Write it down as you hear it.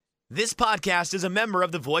This podcast is a member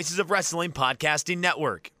of the Voices of Wrestling Podcasting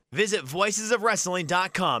Network. Visit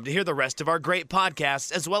voicesofwrestling.com to hear the rest of our great podcasts,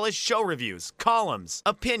 as well as show reviews, columns,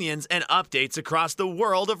 opinions, and updates across the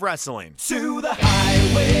world of wrestling. To the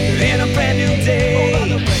highway in a brand new day. Over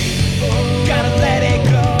the rainbow, gotta let it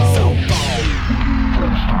go. So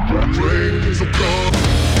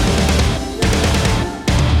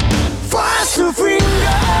fast to freedom.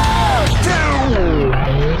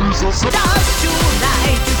 Stars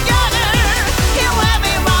tonight together. Here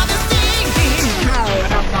everybody's singing.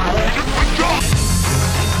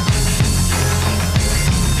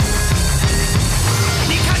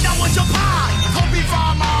 你看到我就怕，头皮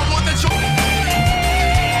发麻，我的手。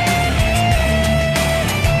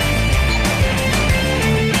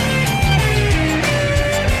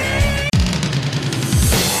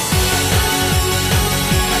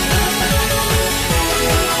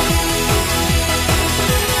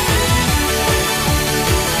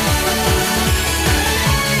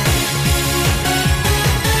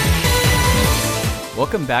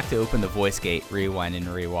Welcome back to Open the Voice Gate, Rewind and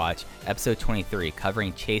Rewatch, episode 23,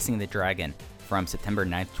 covering Chasing the Dragon from September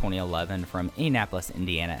 9th, 2011 from Indianapolis,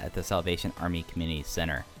 Indiana at the Salvation Army Community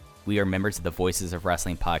Center. We are members of the Voices of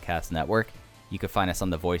Wrestling Podcast Network. You can find us on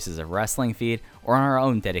the Voices of Wrestling feed or on our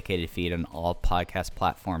own dedicated feed on all podcast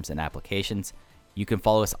platforms and applications. You can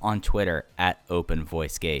follow us on Twitter at Open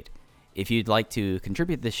Voice Gate. If you'd like to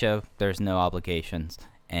contribute to the show, there's no obligations,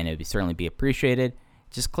 and it would certainly be appreciated.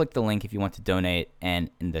 Just click the link if you want to donate and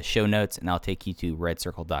in the show notes, and I'll take you to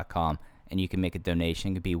redcircle.com, and you can make a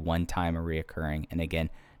donation. It could be one time or reoccurring. And again,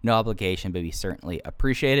 no obligation, but be certainly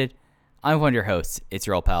appreciated. I'm one of your hosts. It's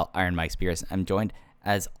your old pal, Iron Mike Spears. I'm joined,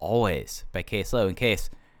 as always, by Case Lowe. And Case,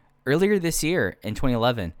 earlier this year, in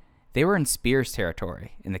 2011, they were in Spears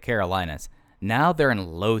territory in the Carolinas. Now they're in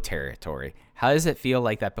Low territory. How does it feel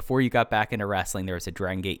like that before you got back into wrestling, there was a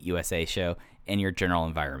Dragon Gate USA show in your general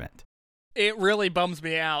environment? It really bums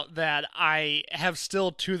me out that I have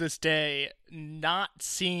still, to this day, not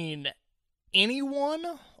seen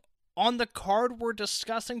anyone on the card we're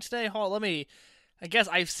discussing today. Hold on, I guess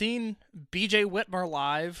I've seen BJ Whitmer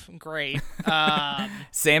live. Great.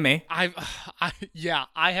 Sammy. I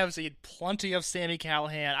have seen plenty of Sami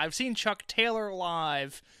Callihan. I've seen Chuck Taylor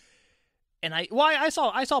live. And I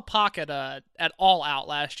saw Pac at All Out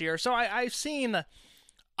last year. So I've seen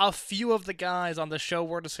a few of the guys on the show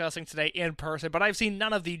we're discussing today in person, but I've seen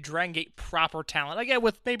none of the Dragon Gate proper talent. Again,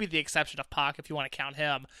 with maybe the exception of Pac, if you want to count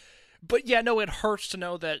him. But yeah, no, it hurts to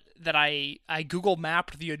know that I Google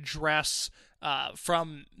mapped the address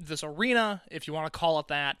from this arena, if you want to call it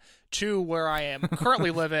that, to where I am currently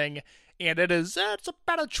living, and it's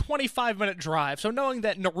about a 25-minute drive. So knowing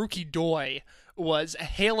that Naruki Doi was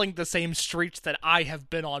hailing the same streets that I have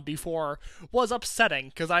been on before was upsetting,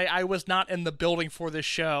 because I was not in the building for this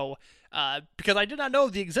show, because I did not know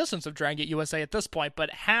the existence of Dragon Gate USA at this point, but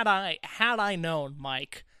had I known,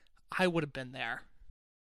 Mike, I would have been there.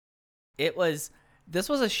 This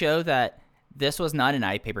was a show this was not an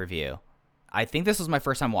iPay-per-view. I think this was my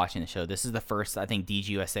first time watching the show. This is the first, I think,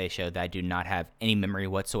 DGUSA show that I do not have any memory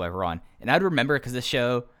whatsoever on. And I'd remember because this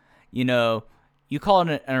show, you call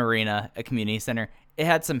it an arena, a community center. It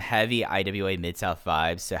had some heavy IWA Mid-South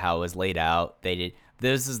vibes to how it was laid out.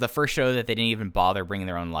 This is the first show that they didn't even bother bringing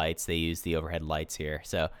their own lights. They used the overhead lights here.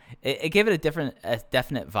 So it gave it a definite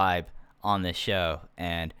vibe on this show.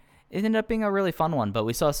 And it ended up being a really fun one. But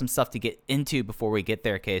we still have some stuff to get into before we get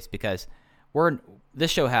there, Case, because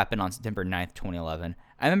this show happened on September 9th, 2011.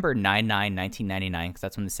 I remember 9/9/1999 because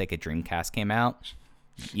that's when the Sega Dreamcast came out.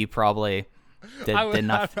 You probably did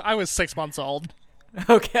not. I was 6 months old.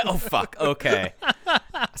 Okay. Oh, fuck. Okay.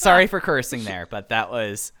 Sorry for cursing there, but that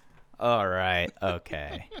was all right.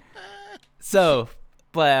 Okay. So,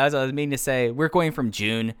 but as I was meaning to say, we're going from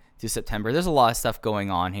June to September. There's a lot of stuff going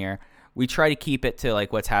on here. We try to keep it to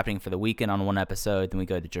like what's happening for the weekend on one episode. Then we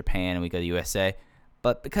go to Japan and we go to USA.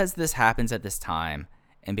 But because this happens at this time,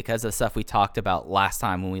 and because of the stuff we talked about last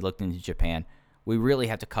time when we looked into Japan, we really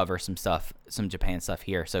have to cover some Japan stuff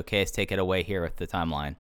here. So, Case, take it away here with the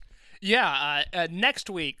timeline. Yeah, next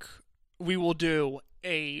week we will do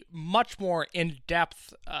a much more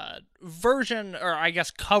in-depth version, or I guess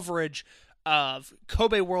coverage, of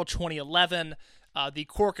Kobe World 2011, the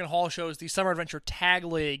Korakuen Hall shows, the Summer Adventure Tag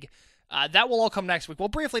League. That will all come next week. We'll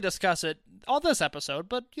briefly discuss it on this episode,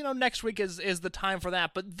 but next week is the time for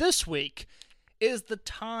that. But this week is the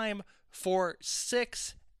time for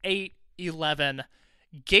 6/8/11,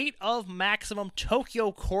 Gate of Maximum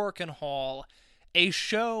Tokyo Korakuen Hall. a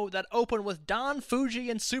show that opened with Don Fuji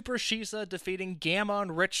and Super Shisa defeating Gamma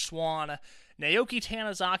and Rich Swann. Naoki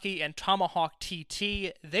Tanizaki and Tomahawk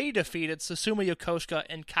TT, they defeated Susumu Yokosuka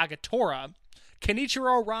and Kagatora.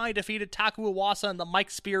 Kenichiro Rai defeated Taku Iwasa in the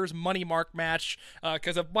Mike Spears Money Mark match,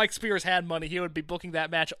 because if Mike Spears had money, he would be booking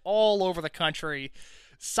that match all over the country.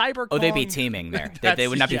 Cyber Oh, they'd be teaming there. They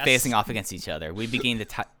would not be facing off against each other. We'd begin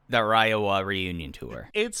the Raiwa reunion tour.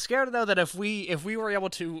 It's scary to know that if we were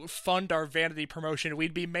able to fund our vanity promotion,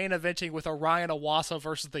 we'd be main eventing with Orion Iwasa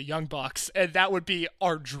versus the Young Bucks, and that would be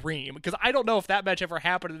our dream. Because I don't know if that match ever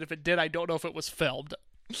happened, and if it did, I don't know if it was filmed.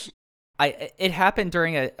 It happened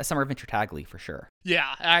during a Summer of Tag League for sure.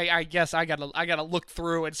 Yeah, I guess I gotta look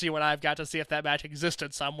through and see what I've got to see if that match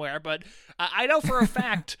existed somewhere. But I know for a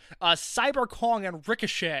fact, Cyber Kong and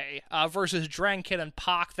Ricochet versus Dragon Kid and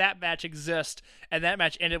Pac, that match exists, and that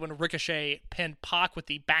match ended when Ricochet pinned Pac with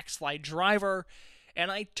the backslide driver.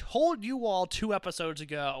 And I told you all 2 episodes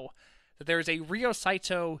ago that there's a Ryo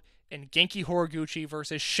Saito and Genki Horiguchi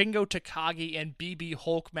versus Shingo Takagi and BB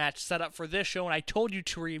Hulk match set up for this show, and I told you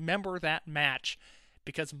to remember that match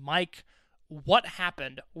because, Mike, what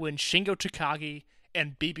happened when Shingo Takagi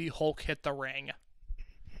and BB Hulk hit the ring?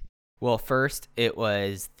 Well, first, it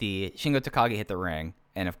was the Shingo Takagi hit the ring,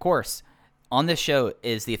 and of course, on this show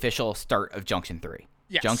is the official start of Junction 3.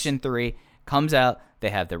 Yes. Junction 3 comes out. They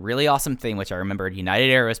have the really awesome theme, which I remembered United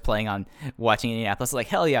Air was playing on watching Indianapolis. Like,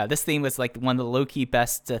 hell yeah, this theme was like one of the low-key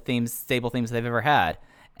best stable themes they've ever had.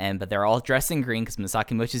 But they're all dressed in green because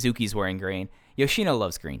Masaki Mochizuki's wearing green. Yoshino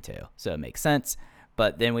loves green too, so it makes sense.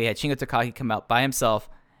 But then we had Shingo Takagi come out by himself,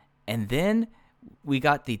 and then we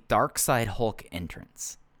got the Dark Side Hulk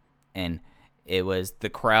entrance. And it was the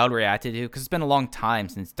crowd reacted to, because it's been a long time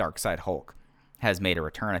since Dark Side Hulk has made a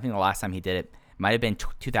return. I think the last time he did it might have been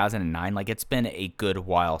 2009. Like, it's been a good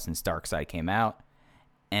while since Darkseid came out.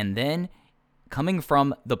 And then coming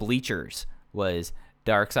from the bleachers was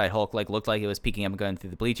Darkseid Hulk. Like, looked like it was peeking up and going through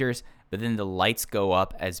the bleachers. But then the lights go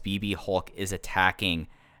up as BB Hulk is attacking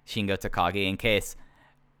Shingo Takagi. In case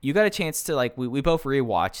you got a chance to, like, we both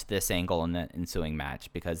rewatched this angle in the ensuing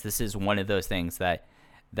match, because this is one of those things that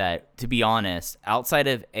to be honest, outside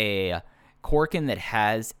of a Korakuen that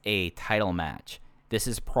has a title match, this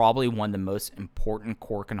is probably one of the most important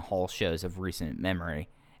Korakuen Hall shows of recent memory.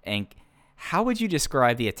 And how would you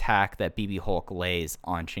describe the attack that BB Hulk lays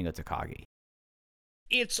on Shingo Takagi?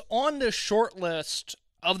 It's on the short list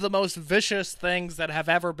of the most vicious things that have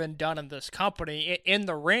ever been done in this company in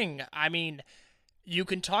the ring. I mean, you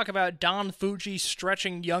can talk about Don Fuji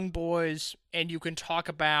stretching young boys, and you can talk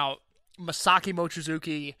about Masaki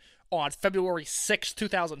Mochizuki on February 6,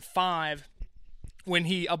 2005, when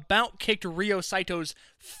he about kicked Ryo Saito's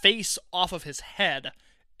face off of his head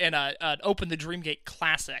in an Open the Dreamgate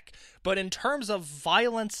Classic. But in terms of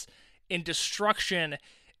violence and destruction,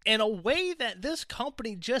 in a way that this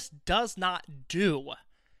company just does not do,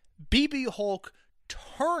 BB Hulk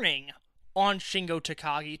turning on Shingo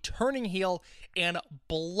Takagi, turning heel, and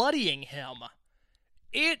bloodying him.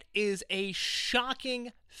 It is a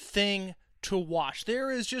shocking thing to watch.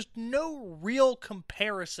 There is just no real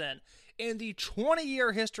comparison. In the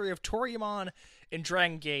 20-year history of Toryumon and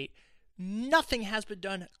Dragon Gate, nothing has been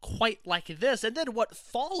done quite like this. And then what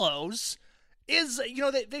follows is,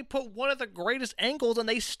 they put one of the greatest angles and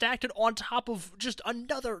they stacked it on top of just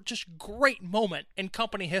another just great moment in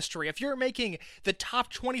company history. If you're making the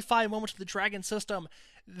top 25 moments of the Dragon system,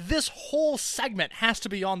 this whole segment has to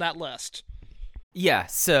be on that list. Yeah,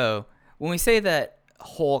 so when we say that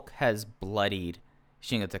Hulk has bloodied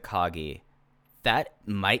Shingo Takagi, that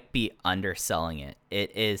might be underselling it.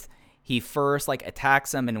 It is, he first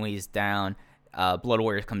attacks him, and when he's down, Blood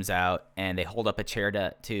Warrior comes out and they hold up a chair to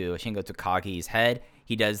Shingo Takagi's head.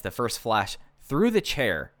 He does the first flash through the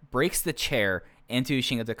chair, breaks the chair into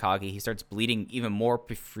Shingo Takagi. He starts bleeding even more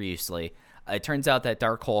profusely. It turns out that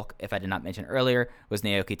Dark Hulk, if I did not mention earlier, was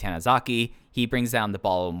Naoki Tanizaki. He brings down the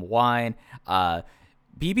bottle of wine.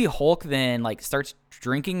 BB Hulk then starts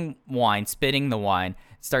drinking wine, spitting the wine,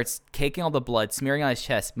 starts caking all the blood, smearing on his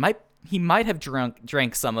chest. He might have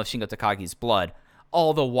drank some of Shingo Takagi's blood.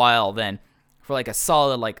 All the while then, for a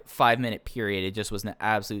solid 5-minute period, it just was an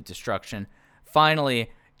absolute destruction.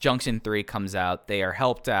 Finally, Junction 3 comes out. They are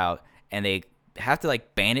helped out, and they have to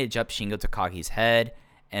bandage up Shingo Takagi's head,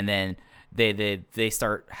 and then they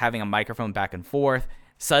start having a microphone back and forth.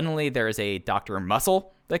 Suddenly, there is a Dr.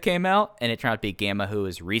 Muscle that came out, and it turned out to be Gamma, who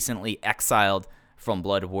was recently exiled from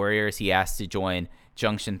Blood Warriors. He asked to join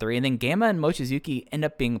Junction 3, and then Gamma and Mochizuki end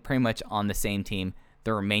up being pretty much on the same team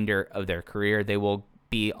the remainder of their career. They will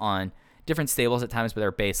be on different stables at times, but they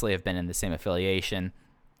basically have been in the same affiliation.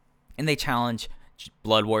 And they challenge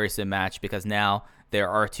Blood Warriors to match because now there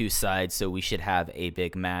are two sides, so we should have a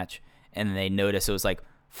big match. And they noticed it was like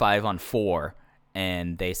 5-on-4,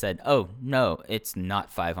 and they said, oh, no, it's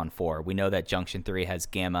not 5-on-4. We know that Junction 3 has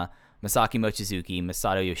Gamma, Masaki Mochizuki,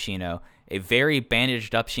 Masato Yoshino, a very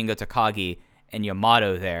bandaged up Shingo Takagi, and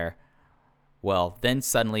Yamato there. Well, then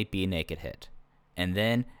suddenly Be Naked hit. And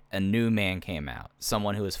then a new man came out,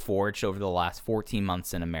 someone who was forged over the last 14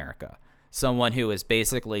 months in America, someone who was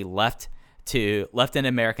basically left in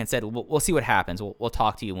America and said, we'll see what happens. We'll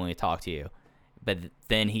talk to you when we talk to you. But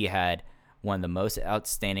then he had one of the most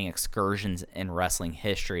outstanding excursions in wrestling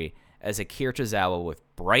history as Akira Tozawa with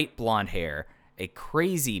bright blonde hair, a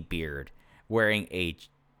crazy beard, wearing a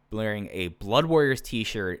Blood Warriors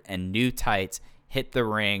t-shirt and new tights, hit the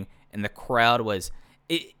ring, and the crowd was...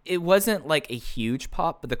 It wasn't like a huge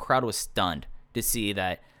pop, but the crowd was stunned to see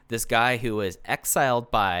that this guy who was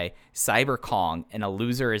exiled by Cyber Kong in a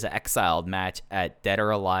Loser is Exiled match at Dead or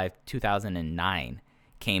Alive 2009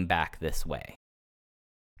 came back this way.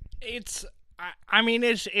 It's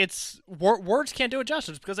words can't do it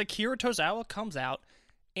justice because Akira Tozawa comes out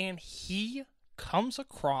and he comes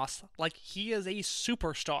across like he is a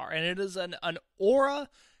superstar, and it is an aura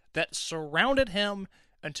that surrounded him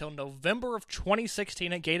until November of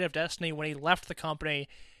 2016 at Gate of Destiny when he left the company,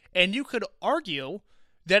 and you could argue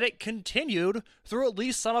that it continued through at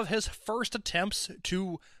least some of his first attempts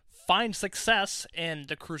to find success in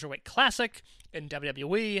the Cruiserweight Classic, in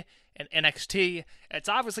WWE, and NXT. It's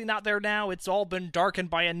obviously not there now. It's all been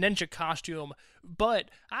darkened by a ninja costume. But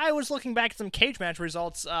I was looking back at some cage match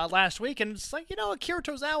results last week, and it's like, Akira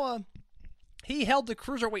Tozawa, he held the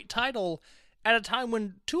Cruiserweight title at a time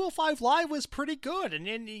when 205 Live was pretty good. And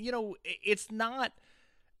it's not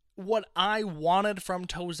what I wanted from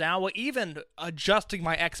Tozawa. Even adjusting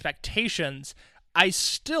my expectations, I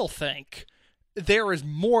still think there is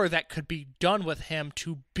more that could be done with him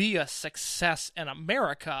to be a success in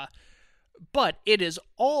America, but it is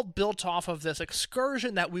all built off of this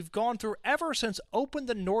excursion that we've gone through ever since Open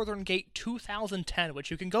the Northern Gate 2010,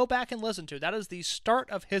 which you can go back and listen to. That is the start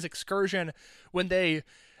of his excursion when they...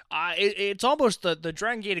 it's almost the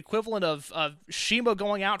Dragon Gate equivalent of Shima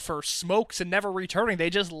going out for smokes and never returning. They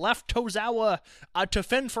just left Tozawa to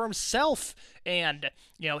fend for himself, and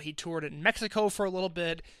he toured in Mexico for a little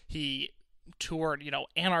bit. He toured,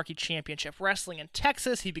 Anarchy Championship Wrestling in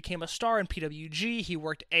Texas. He became a star in PWG. He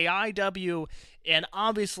worked AIW and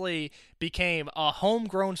obviously became a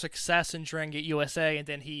homegrown success in Dragon Gate USA. And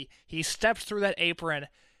then he steps through that apron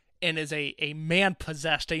and is a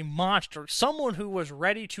man-possessed, a monster, someone who was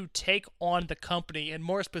ready to take on the company and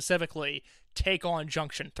more specifically, take on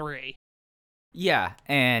Junction 3. Yeah,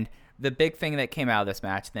 and the big thing that came out of this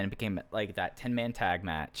match then became like that 10-man tag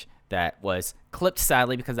match that was clipped,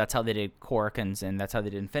 sadly, because that's how they did Korakuens and that's how they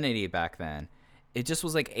did Infinity back then. It just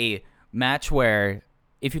was like a match where,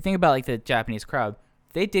 if you think about like the Japanese crowd,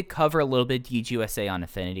 they did cover a little bit DGUSA on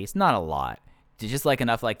Infinity. It's not a lot. It's just like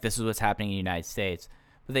enough like this is what's happening in the United States.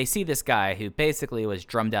 But they see this guy who basically was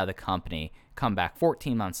drummed out of the company come back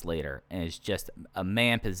 14 months later and is just a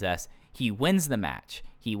man possessed. He wins the match.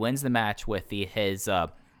 He wins the match with his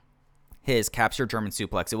captured German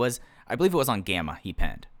suplex. I believe it was on Gamma he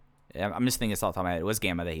pinned. I'm just thinking this off the top of my head. It was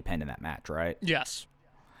Gamma that he pinned in that match, right? Yes.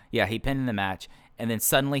 Yeah, he pinned in the match, and then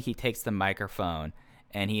suddenly he takes the microphone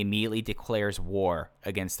and he immediately declares war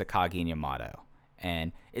against Takagi and Yamato.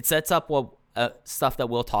 And it sets up stuff that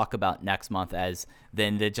we'll talk about next month, as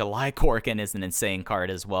then the July Korakuen is an insane card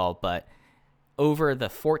as well. But over the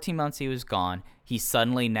 14 months he was gone, he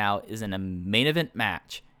suddenly now is in a main event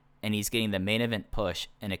match, and he's getting the main event push.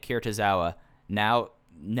 And Akira Tozawa, now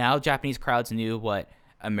Japanese crowds knew what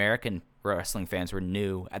American wrestling fans were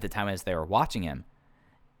new at the time as they were watching him.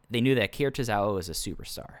 They knew that Akira Tozawa was a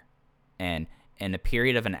superstar. And in a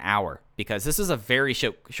period of an hour, because this is a very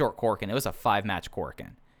short Korakuen, it was a 5-match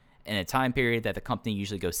Korakuen, in a time period that the company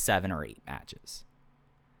usually goes 7 or 8 matches.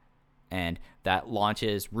 And that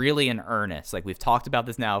launches really in earnest. Like, we've talked about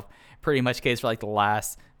this now pretty much case for like the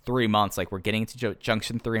last 3 months. Like, we're getting to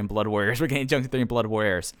Junction 3 and Blood Warriors. We're getting Junction 3 and Blood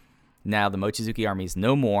Warriors. Now the Mochizuki Army is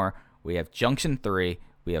no more. We have Junction 3.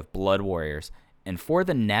 We have Blood Warriors. And for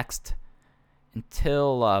the next,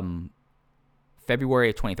 until February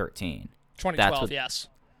of 2013. 2012, yes.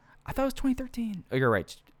 I thought it was 2013. Oh, you're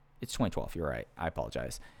right. It's 2012. You're right. I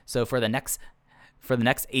apologize. So for the next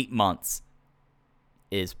 8 months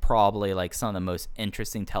is probably like some of the most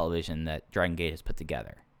interesting television that Dragon Gate has put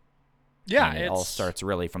together. Yeah, and it all starts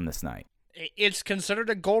really from this night. It's considered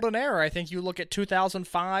a golden era. I think you look at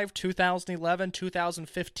 2005, 2011,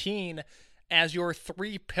 2015, as your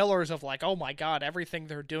three pillars of like, oh my god, everything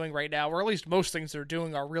they're doing right now, or at least most things they're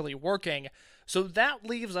doing are really working. So that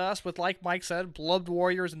leaves us with, like Mike said, Blood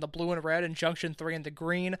Warriors in the blue and red and Junction 3 in the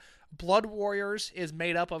green. Blood Warriors is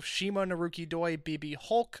made up of Shima Naruki Doi, BB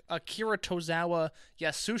Hulk, Akira Tozawa,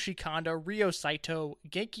 Yasushi Kanda, Ryo Saito,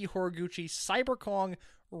 Genki Horiguchi, Cyber Kong,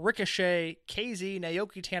 Ricochet, KZ,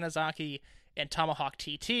 Naoki Tanizaki, and Tomahawk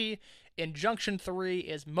TT. In Junction 3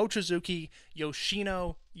 is Mochizuki,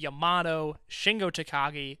 Yoshino, Yamato, Shingo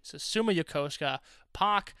Takagi, Susumu Yokosuka,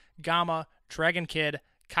 Pac, Gamma, Dragon Kid,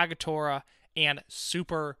 Kagetora, and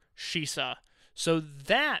Super Shisa. So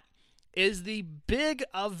that is the big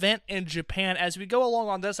event in Japan. As we go along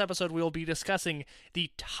on this episode, we will be discussing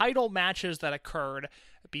the title matches that occurred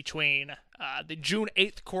between the June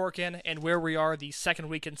 8th Korakuen and where we are the second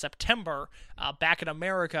week in September back in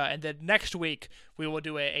America. And then next week, we will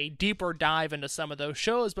do a deeper dive into some of those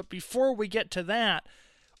shows. But before we get to that,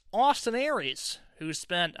 Austin Aries, who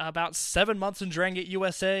spent about 7 months in Dragon Gate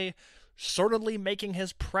USA, certainly making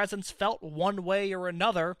his presence felt one way or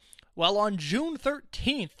another. Well, on June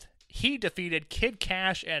 13th, he defeated Kid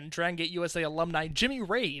Cash and Dragon Gate USA alumni Jimmy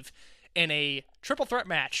Rave in a triple threat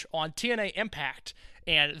match on TNA Impact,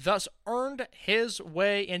 and thus earned his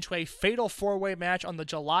way into a fatal four-way match on the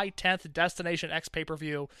July 10th Destination X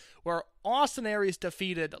pay-per-view, where Austin Aries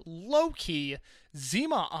defeated Low-Key,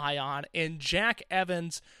 Zima Ion, and Jack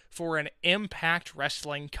Evans for an Impact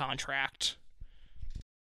Wrestling contract.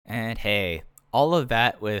 And hey, all of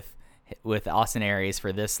that with Austin Aries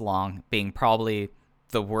for this long being probably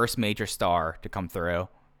the worst major star to come through.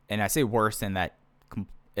 And I say worst in that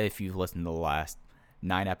if you've listened to the last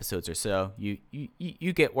 9 episodes or so, you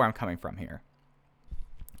get where I'm coming from here.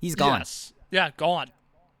 He's gone. Yes. Yeah, gone.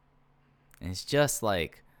 And it's just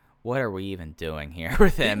like, what are we even doing here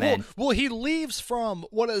with him? Well, he leaves from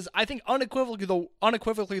what is, I think,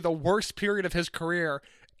 unequivocally the worst period of his career,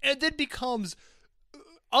 and then becomes,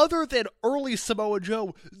 other than early Samoa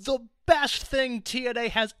Joe, the best thing TNA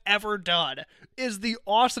has ever done is the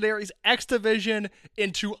Austin Aries X Division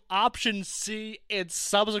into Option C and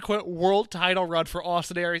subsequent world title run for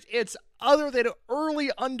Austin Aries. It's, other than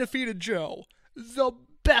early undefeated Joe, the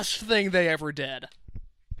best thing they ever did.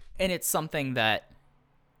 And it's something that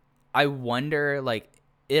I wonder, like,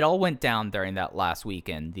 it all went down during that last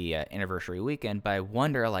weekend, the anniversary weekend, but I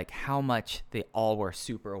wonder, like, how much they all were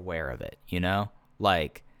super aware of it, you know?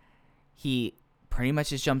 Like, he pretty much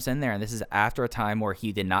just jumps in there, and this is after a time where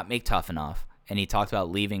he did not make Tough Enough, and he talked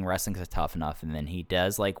about leaving wrestling because Tough Enough, and then he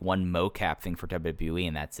does, like, one mocap thing for WWE,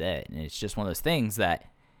 and that's it. And it's just one of those things that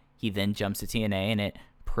he then jumps to TNA, and it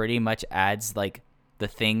pretty much adds, like, the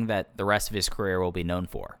thing that the rest of his career will be known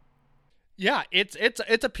for. Yeah, it's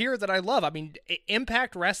a period that I love. I mean,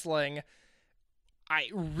 Impact Wrestling, I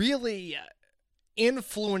really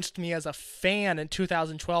influenced me as a fan in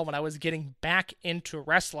 2012 when I was getting back into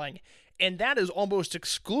wrestling, and that is almost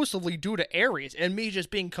exclusively due to Aries and me just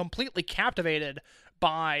being completely captivated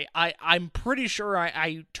by, I'm pretty sure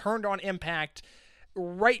I turned on Impact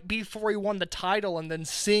right before he won the title, and then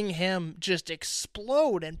seeing him just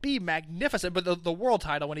explode and be magnificent, but the world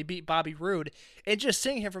title when he beat Bobby Roode, and just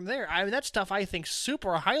seeing him from there, I mean, that stuff I think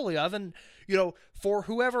super highly of. And, you know, for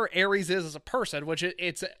whoever Aries is as a person, which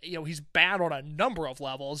it's, you know, he's bad on a number of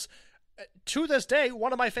levels, to this day,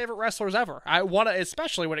 one of my favorite wrestlers ever.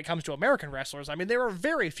 Especially when it comes to American wrestlers. I mean, there are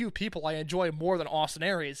very few people I enjoy more than Austin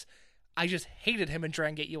Aries. I just hated him in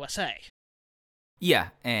Dragon Gate USA. Yeah,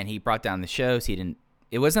 and he brought down the shows.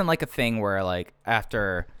 It wasn't like a thing where, like,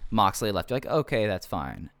 after Moxley left, you're like, okay, that's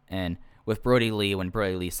fine. And with Brody Lee, when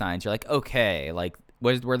Brody Lee signs, you're like, okay, like,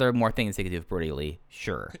 were there more things they could do with Brody Lee?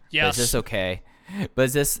 Sure. Yes. But is this okay?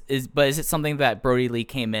 But is it something that Brody Lee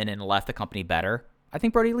came in and left the company better? I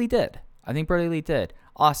think Brody Lee did.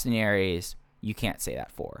 Austin Aries, you can't say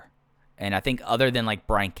that for. And I think other than, like,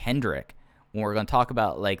 Brian Kendrick, when we're going to talk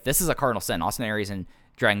about, like, this is a cardinal sin. Austin Aries and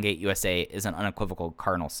Dragon Gate USA is an unequivocal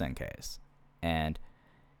cardinal sin case. And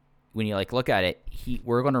when you, like, look at it,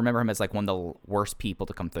 we're going to remember him as, like, one of the worst people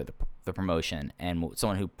to come through the promotion, and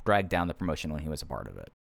someone who dragged down the promotion when he was a part of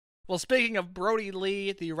it. Well, speaking of Brody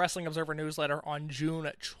Lee, the Wrestling Observer newsletter on June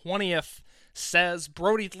 20th says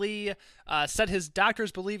Brody Lee said his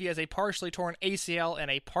doctors believe he has a partially torn ACL and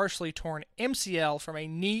a partially torn MCL from a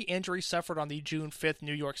knee injury suffered on the June 5th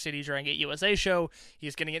New York City Dragon Gate USA show.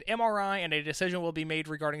 He's getting an MRI, and a decision will be made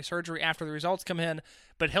regarding surgery after the results come in,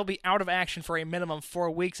 but he'll be out of action for a minimum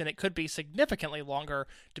 4 weeks, and it could be significantly longer,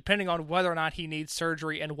 depending on whether or not he needs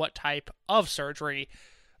surgery and what type of surgery.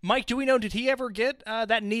 Mike, do we know, did he ever get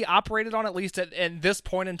that knee operated on, at least at this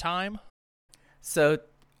point in time? So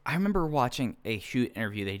I remember watching a shoot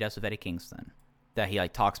interview that he does with Eddie Kingston, that he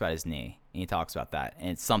like talks about his knee, and he talks about that, and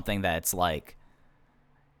it's something that's like,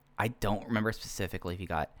 I don't remember specifically if he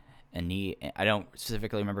got a knee. I don't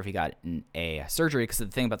specifically remember if he got a surgery, because the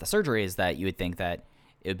thing about the surgery is that you would think that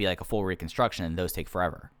it would be like a full reconstruction, and those take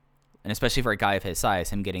forever. And especially for a guy of his size,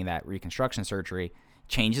 him getting that reconstruction surgery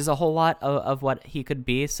changes a whole lot of what he could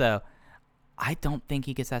be. So I don't think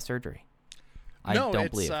he gets that surgery. I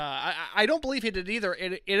don't believe he did either.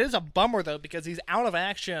 It is a bummer, though, because he's out of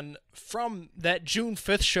action from that June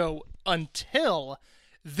 5th show until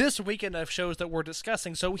this weekend of shows that we're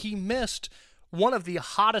discussing. So he missed one of the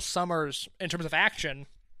hottest summers in terms of action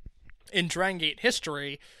in Dragon Gate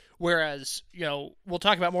history. Whereas, we'll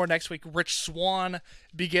talk about more next week. Rich Swann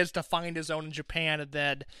begins to find his own in Japan, and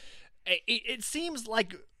then it seems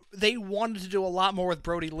like they wanted to do a lot more with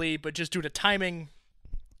Brody Lee, but just due to timing,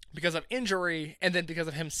 because of injury, and then because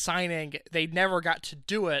of him signing, they never got to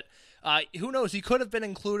do it. Who knows? He could have been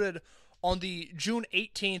included on the June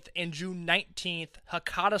 18th and June 19th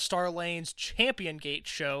Hakata Star Lanes Champion Gate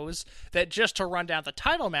shows. That, just to run down the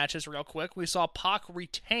title matches real quick, we saw Pac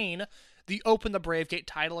retain the Open the Brave Gate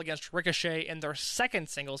title against Ricochet in their second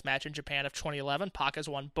singles match in Japan of 2011. Pac has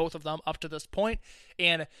won both of them up to this point.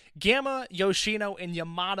 And Gamma, Yoshino, and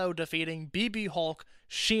Yamato defeating BB Hulk,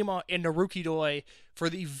 Shima, and Naruki Doi for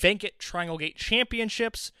the Venkat Triangle Gate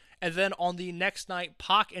Championships. And then on the next night,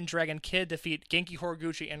 Pac and Dragon Kid defeat Genki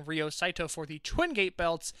Horiguchi and Ryo Saito for the Twin Gate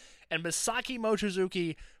belts. And Masaki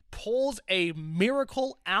Mochizuki pulls a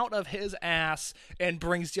miracle out of his ass and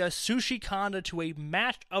brings Yasushi Kanda to a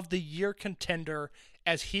match of the year contender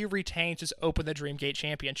as he retains his Open the Dream Gate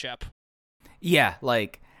Championship. Yeah,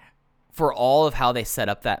 like, for all of how they set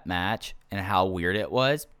up that match and how weird it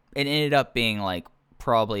was, it ended up being like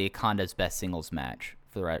probably Kanda's best singles match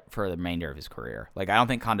for the remainder of his career. Like, I don't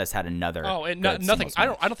think Kanda's had another. Oh, and nothing. I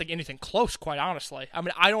don't think anything close, quite honestly. I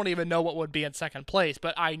mean, I don't even know what would be in second place,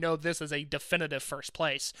 but I know this is a definitive first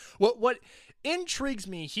place. What intrigues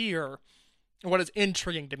me here, what is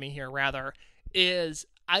intriguing to me here rather, is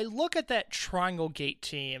I look at that Triangle Gate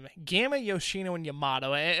team, Gamma, Yoshino, and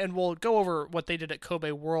Yamato, and we'll go over what they did at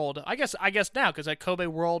Kobe World. I guess now, because at Kobe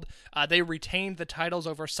World, they retained the titles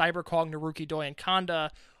over Cyber Kong, Naruki Doi, and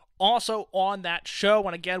Kanda. Also on that show,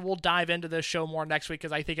 and again, we'll dive into this show more next week,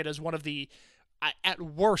 because I think it is one of the, at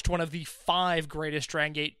worst, one of the 5 greatest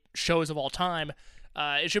Dragon Gate shows of all time.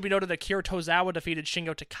 It should be noted that Akira Tozawa defeated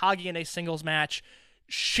Shingo Takagi in a singles match.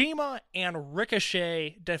 Shima and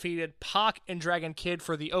Ricochet defeated Pac and Dragon Kid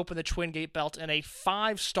for the Open the Twin Gate belt in a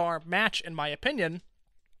 5-star match, in my opinion.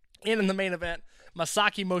 And in the main event,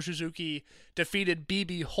 Masaki Mochizuki defeated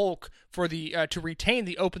BB Hulk for the to retain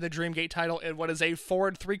the Open the Dream Gate title in what is a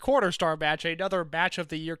 4 3/4 star match, another match of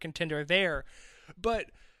the year contender there. But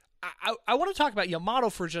I want to talk about Yamato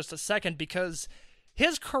for just a second, because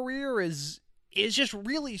his career is just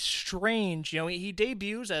really strange. He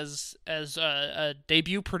debuts as a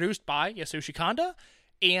debut produced by Yasushi Kanda,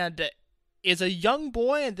 and is a young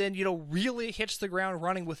boy, and then, really hits the ground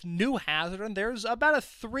running with New Hazard. And there's about a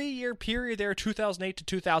 3-year period there, 2008 to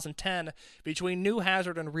 2010, between New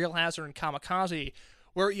Hazard and Real Hazard and Kamikaze,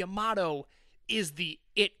 where Yamato is the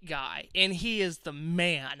it guy, and he is the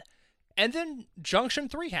man. And then Junction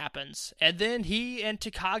 3 happens, and then he and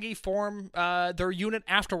Takagi form their unit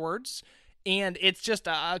afterwards, and it's just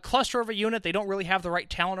a cluster of a unit. They don't really have the right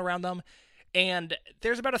talent around them. And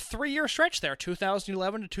there's about a 3-year stretch there,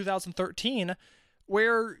 2011 to 2013,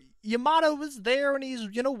 where Yamato is there and he's,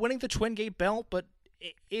 winning the Twin Gate belt, but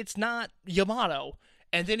it's not Yamato.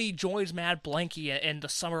 And then he joins Mad Blanky in the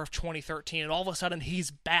summer of 2013, and all of a sudden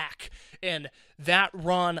he's back. And that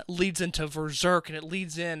run leads into Berserk, and it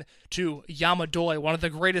leads into Yamadoi, one of the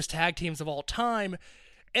greatest tag teams of all time.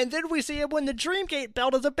 And then we see him win the Dreamgate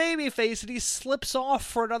belt as a babyface, and he slips off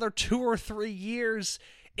for another 2 or 3 years.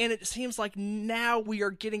 And it seems like now we are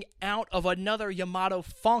getting out of another Yamato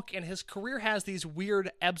funk, and his career has these weird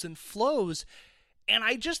ebbs and flows. And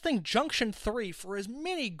I just think Junction 3, for as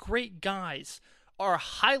many great guys, are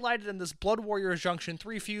highlighted in this Blood Warriors Junction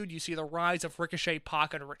 3 feud. You see the rise of Ricochet,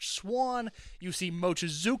 Pac, and Rich Swann. You see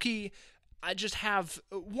Mochizuki. I just have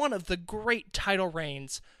one of the great title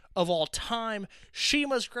reigns of all time.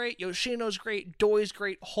 Shima's great, Yoshino's great, Doi's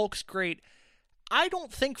great, Hulk's great. I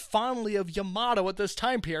don't think fondly of Yamato at this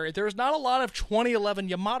time period. There's not a lot of 2011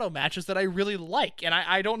 Yamato matches that I really like, and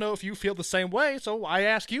I don't know if you feel the same way, so I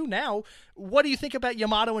ask you now, what do you think about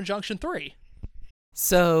Yamato in Junction 3?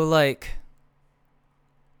 So,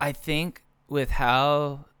 I think with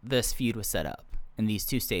how this feud was set up in these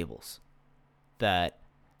two stables, that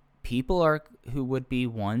people who would be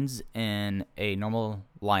ones in a normal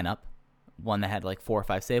lineup, one that had 4 or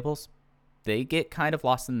 5 stables, they get kind of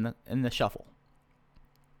lost in the shuffle.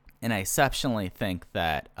 And I exceptionally think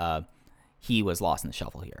that he was lost in the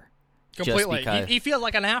shuffle here. Completely. He feels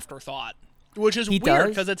like an afterthought, which is weird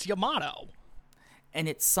because it's Yamato. And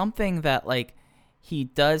it's something that, like, he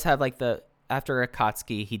does have, like, after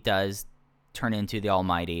Akatsuki, he does turn into the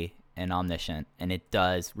Almighty and Omniscient, and it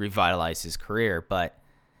does revitalize his career, but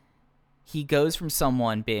he goes from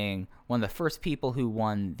someone being one of the first people who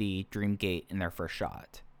won the Dream Gate in their first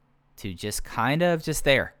shot to just kind of just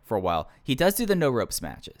there for a while. He does do the no ropes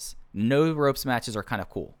matches. No ropes matches are kind of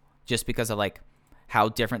cool just because of, like, how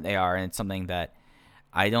different they are, and it's something that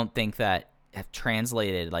I don't think that have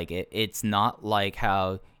translated. Like, it's not like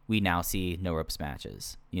how we now see no ropes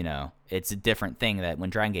matches. You know, it's a different thing that when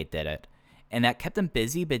Dragon Gate did it, and that kept him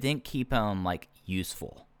busy, but didn't keep him, like,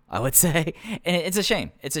 useful, I would say. And it's a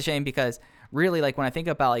shame. It's a shame because really, like, when I think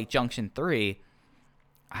about, like, Junction 3,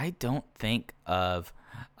 I don't think of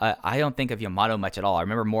Yamato much at all. I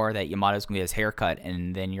remember more that Yamato's going to get his haircut,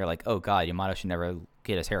 and then you're like, oh, God, Yamato should never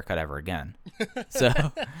get his haircut ever again. So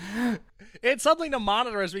it's something to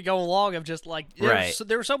monitor as we go along of just, like, right.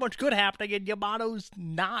 There's so much good happening, and Yamato's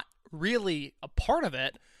not really a part of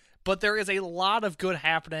it, but there is a lot of good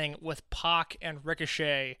happening with Pac and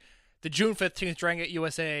Ricochet. The June 15th Dragon Gate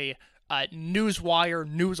USA Newswire,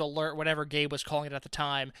 News Alert, whatever Gabe was calling it at the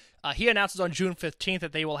time. He announces on June 15th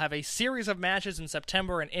that they will have a series of matches in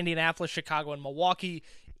September in Indianapolis, Chicago, and Milwaukee.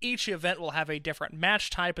 Each event will have a different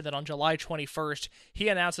match type, and then on July 21st, he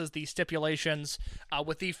announces the stipulations,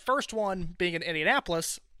 with the first one being in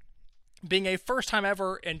Indianapolis, being a first time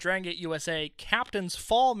ever in Dragon Gate USA Captain's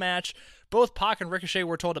Fall match. Both Pac and Ricochet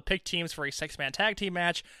were told to pick teams for a 6-man tag team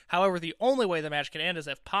match. However, the only way the match can end is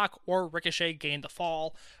if Pac or Ricochet gained the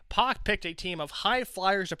fall. Pac picked a team of high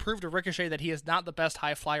flyers to prove to Ricochet that he is not the best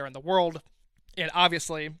high flyer in the world. And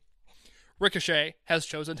obviously, Ricochet has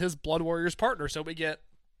chosen his Blood Warriors partner. So we get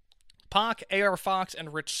Pac, AR Fox,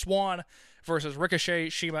 and Rich Swann versus Ricochet,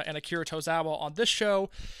 CIMA, and Akira Tozawa on this show.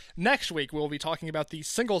 Next week, we'll be talking about the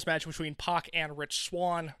singles match between Pac and Rich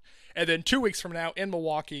Swann. And then 2 weeks from now in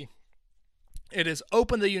Milwaukee, it is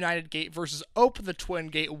Open the United Gate versus Open the Twin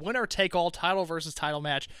Gate, winner-take-all title versus title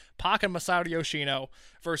match. Pac and Masato Yoshino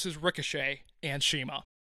versus Ricochet and CIMA.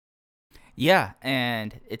 Yeah,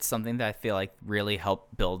 and it's something that I feel like really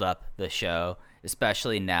helped build up the show,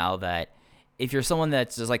 especially now that if you're someone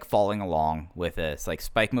that's just, like, following along with this, like,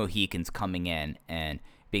 Spike Mohican's coming in and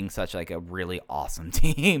being such, like, a really awesome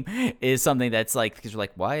team is something that's, like, because you're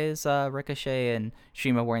like, why is Ricochet and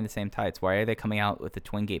CIMA wearing the same tights? Why are they coming out with the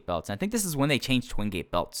Twin Gate belts? And I think this is when they changed Twin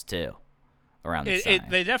Gate belts, too, around this time.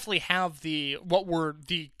 They definitely have what were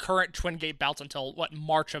the current Twin Gate belts until,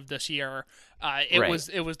 March of this year. It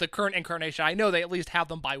was the current incarnation. I know they at least have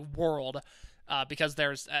them by world, because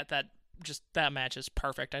there's that match is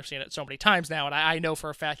perfect. I've seen it so many times now, and I know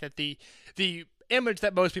for a fact that the image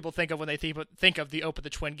that most people think of when they think of the Open the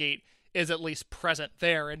Twin Gate is at least present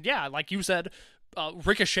there. And yeah, like you said,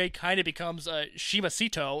 Ricochet kind of becomes CIMA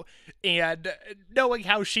Sito, and knowing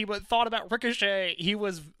how CIMA thought about Ricochet, he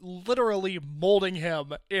was literally molding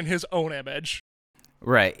him in his own image.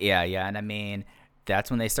 Right, yeah, and I mean,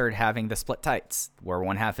 that's when they started having the split tights, where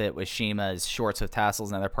one half of it was CIMA's shorts with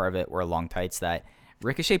tassels, and the other part of it were long tights that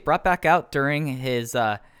Ricochet brought back out during his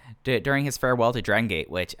farewell to Dragon Gate,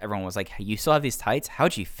 which everyone was like, you still have these tights?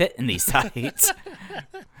 How'd you fit in these tights?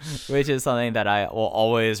 Which is something that I will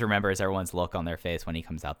always remember as everyone's look on their face when he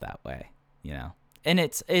comes out that way, you know? And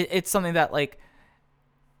it's something that, like,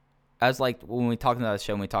 as, like, when we talk about the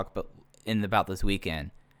show and we talk about this weekend,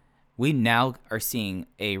 we now are seeing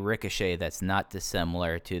a Ricochet that's not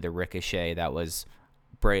dissimilar to the Ricochet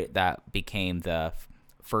that became the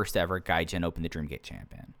first ever Gaijin Open the Dream Gate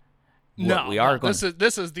champion.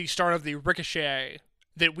 This is the start of the Ricochet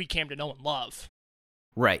that we came to know and love.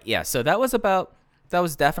 Right, yeah. So that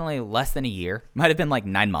was definitely less than a year. Might have been like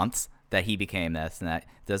 9 months that he became this and that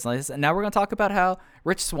does this. And now we're going to talk about how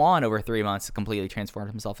Rich Swann over 3 months completely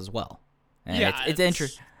transformed himself as well. And yeah, it's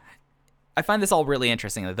interesting. I find this all really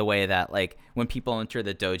interesting, the way that, like, when people enter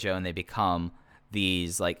the dojo and they become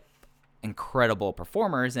these, like, incredible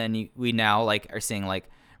performers, and we now, like, are seeing, like,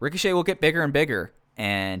 Ricochet will get bigger and bigger,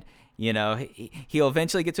 and, you know, he'll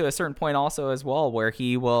eventually get to a certain point also as well where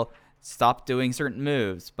he will stop doing certain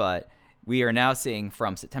moves. But we are now seeing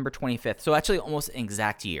from September 25th, so actually almost an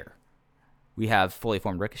exact year, we have fully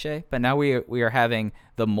formed Ricochet, but now we are having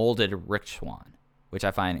the molded Rich Swann, which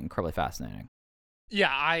I find incredibly fascinating.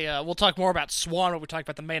 Yeah, we'll talk more about Swann when we talk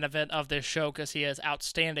about the main event of this show, because he is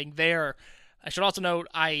outstanding there. I should also note,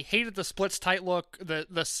 I hated the split tight look,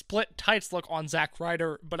 the split tights look on Zack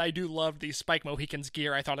Ryder, but I do love the Spike Mohican's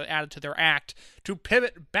gear. I thought it added to their act. To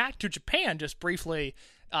pivot back to Japan just briefly,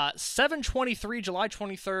 7/23, July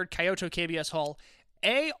 23rd, Kyoto KBS Hall.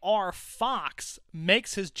 A.R. Fox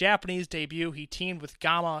makes his Japanese debut. He teamed with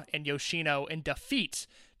Gama and Yoshino in defeat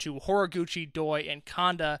to Horiguchi, Doi, and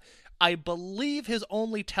Kanda. I believe his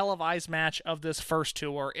only televised match of this first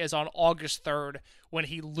tour is on August 3rd when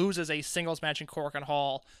he loses a singles match in Korakuen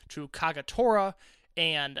Hall to Kagatora.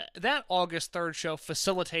 And that August 3rd show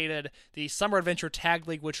facilitated the Summer Adventure Tag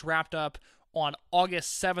League, which wrapped up on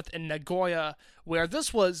August 7th in Nagoya, where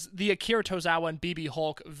this was the Akira Tozawa and BB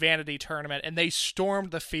Hulk Vanity Tournament, and they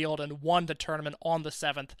stormed the field and won the tournament on the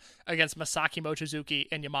 7th against Masaki Mochizuki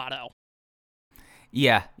and Yamato.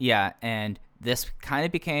 Yeah, and this kind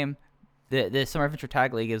of became... The Summer Adventure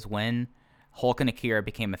Tag League is when Hulk and Akira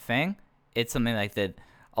became a thing. It's something like that,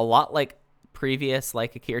 a lot like previous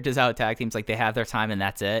like Akira Tozawa tag teams, like they have their time and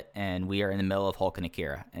that's it, and we are in the middle of Hulk and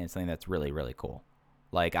Akira, and it's something that's really, really cool.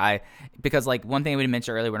 Because one thing we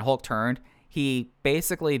mentioned earlier, when Hulk turned, he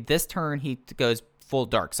basically, this turn, he goes full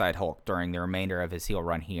dark side Hulk during the remainder of his heel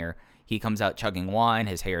run here. He comes out chugging wine,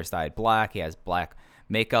 his hair is dyed black, he has black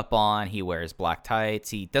makeup on, he wears black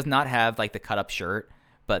tights, he does not have like the cut up shirt,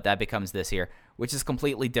 but that becomes this here, which is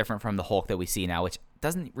completely different from the Hulk that we see now, which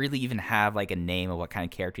doesn't really even have like a name of what kind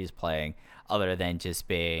of character he's playing, other than just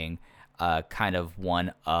being kind of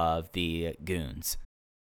one of the goons.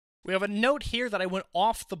 We have a note here that I went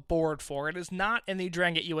off the board for. It is not in the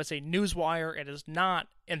Dragon Gate USA Newswire. It is not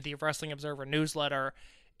in the Wrestling Observer newsletter.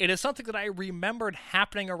 It is something that I remembered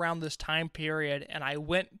happening around this time period, and I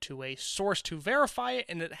went to a source to verify it,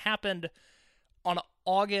 and it happened on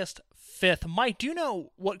August 5th. Mike, do you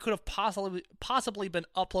know what could have possibly been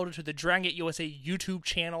uploaded to the Dragon Gate USA YouTube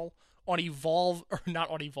channel on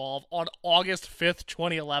on August 5th,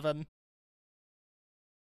 2011?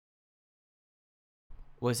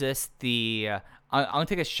 Was this the... I'm going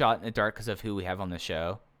to take a shot in the dark because of who we have on the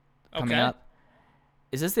show coming up.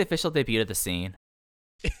 Is this the official debut of the scene?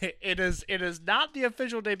 It is not the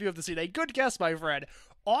official debut of the scene. A good guess, my friend.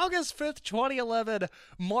 August 5th, 2011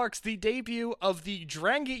 marks the debut of the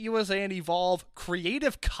Dragon Gate USA and Evolve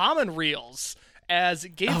Creative Common Reels. As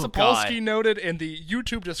Gabe Sapolsky noted in the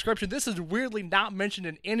YouTube description, this is weirdly not mentioned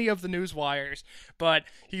in any of the news wires, but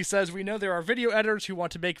he says, we know there are video editors who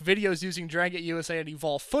want to make videos using Dragon Gate USA and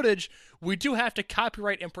Evolve footage. We do have to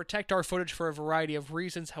copyright and protect our footage for a variety of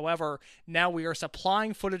reasons. However, now we are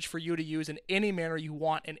supplying footage for you to use in any manner you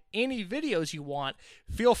want and any videos you want.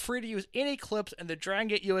 Feel free to use any clips in the Dragon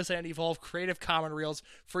Gate USA and Evolve Creative Common Reels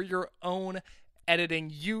for your own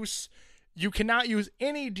editing use. You cannot use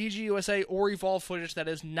any DGUSA or Evolve footage that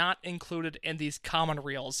is not included in these common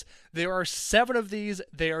reels. There are 7 of these.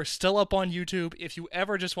 They are still up on YouTube. If you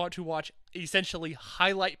ever just want to watch essentially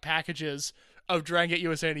highlight packages of Dragon Gate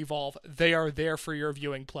USA and Evolve, they are there for your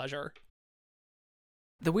viewing pleasure.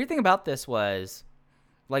 The weird thing about this was,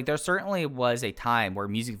 there certainly was a time where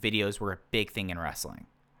music videos were a big thing in wrestling,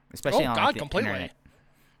 especially on the completely. internet.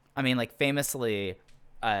 I mean, famously...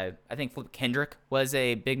 I think Flip Kendrick was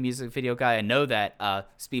a big music video guy. I know that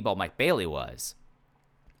Speedball Mike Bailey was.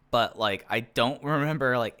 But, I don't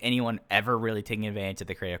remember, anyone ever really taking advantage of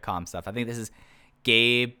the Creative Commons stuff. I think this is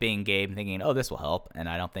Gabe being Gabe and thinking, oh, this will help. And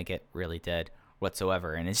I don't think it really did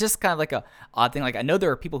whatsoever. And it's just kind of a odd thing. I know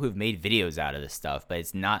there are people who've made videos out of this stuff, but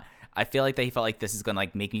it's not... I feel like they felt like this is going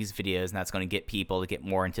to, make music videos, and that's going to get people to get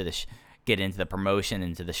more into get into the promotion,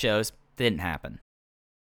 into the shows. Didn't happen.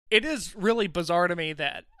 It is really bizarre to me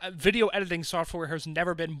that video editing software has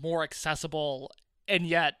never been more accessible, and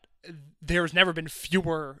yet there's never been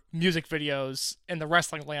fewer music videos in the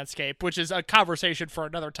wrestling landscape, which is a conversation for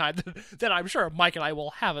another time that I'm sure Mike and I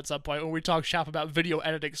will have at some point when we talk shop about video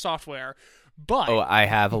editing software. But I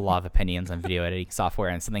have a lot of opinions on video editing software,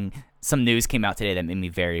 and some news came out today that made me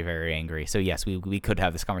very, very angry. So yes, we could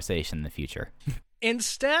have this conversation in the future.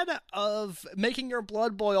 Instead of making your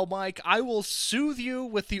blood boil, Mike, I will soothe you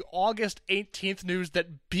with the August 18th news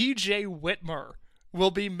that BJ Whitmer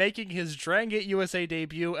will be making his Dragon Gate USA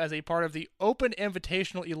debut as a part of the Open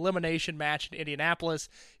Invitational Elimination match in Indianapolis.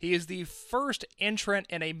 He is the first entrant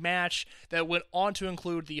in a match that went on to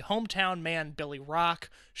include the hometown man Billy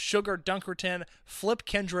Rock, Sugar Dunkerton, Flip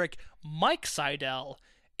Kendrick, Mike Seidel,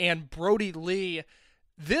 and Brody Lee.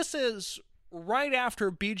 This is right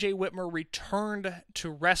after BJ Whitmer returned to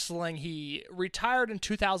wrestling. He retired in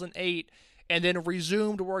 2008 and then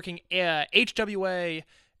resumed working HWA,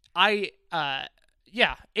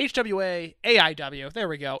 AIW, there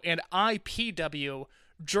we go, and IPW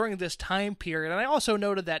during this time period. And I also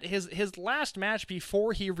noted that his last match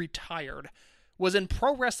before he retired was in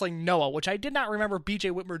Pro Wrestling Noah, which I did not remember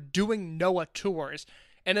BJ Whitmer doing Noah tours.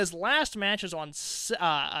 And his last match is on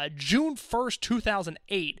June 1st,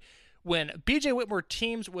 2008, when BJ Whitmer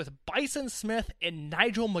teams with Bison Smith and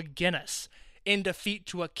Nigel McGuinness in defeat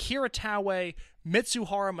to Akira Taue,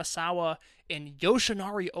 Mitsuhara Masawa, and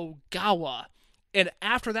Yoshinari Ogawa. And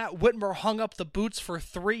after that, Whitmer hung up the boots for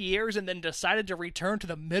 3 years and then decided to return to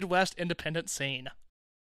the Midwest independent scene.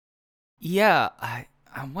 Yeah, I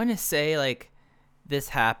want to say, like, this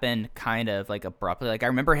happened kind of, like, abruptly. Like, I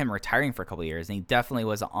remember him retiring for a couple of years, and he definitely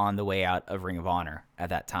was on the way out of Ring of Honor at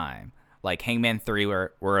that time. Like, Hangman 3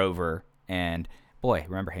 were over, and, boy,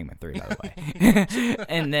 remember Hangman 3, by the way.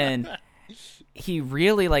 And then he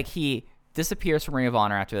really, like, he disappears from Ring of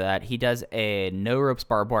Honor after that. He does a no-ropes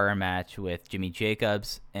barbed wire match with Jimmy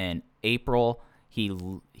Jacobs in April. He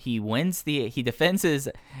defends his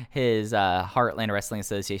Heartland Wrestling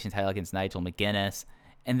Association title against Nigel McGuinness,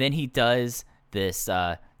 and then he does this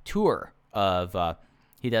tour of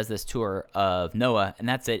Noah, and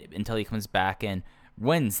that's it until he comes back and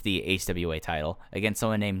wins the HWA title against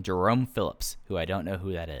someone named Jerome Phillips, who I don't know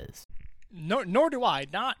who that is. Nor do I.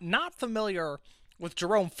 Not familiar with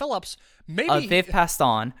Jerome Phillips. Maybe they've passed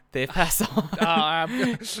on. I'm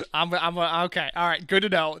okay. All right, good to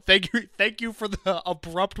know. Thank you for the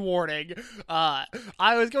abrupt warning. I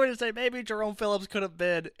was going to say maybe Jerome Phillips could have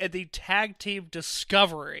been in the Tag Team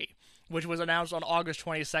Discovery, which was announced on August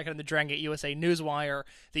 22nd in the Dragon Gate USA Newswire.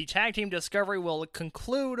 The Tag Team Discovery will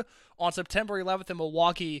conclude on September 11th in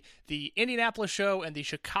Milwaukee. The Indianapolis show and the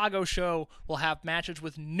Chicago show will have matches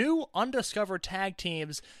with new undiscovered tag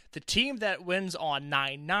teams. The team that wins on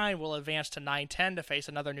 9-9 will advance to 9-10 to face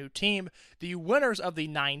another new team. The winners of the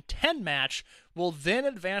 9-10 match will then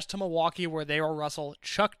advance to Milwaukee, where they will wrestle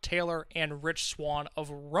Chuck Taylor and Rich Swann of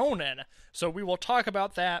Ronin. So we will talk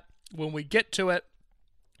about that when we get to it,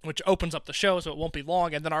 which opens up the show, so it won't be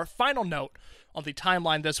long. And then our final note on the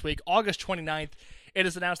timeline this week, August 29th, it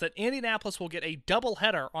is announced that Indianapolis will get a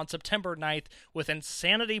doubleheader on September 9th with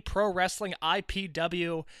Insanity Pro Wrestling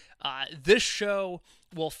IPW. This show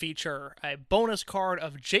will feature a bonus card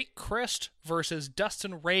of Jake Christ versus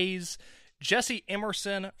Dustin Reyes, Jesse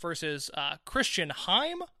Emerson versus Christian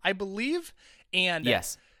Heim, I believe, and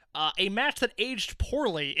yes, a match that aged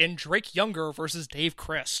poorly in Drake Younger versus Dave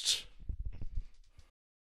Christ.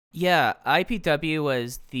 Yeah, IPW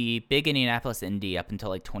was the big Indianapolis indie up until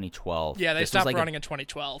like 2012. Yeah, they stopped running in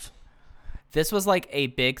 2012. This was like a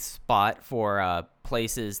big spot for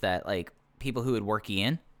places that like people who would work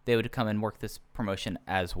in, they would come and work this promotion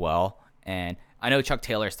as well. And I know Chuck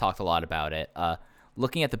Taylor's talked a lot about it.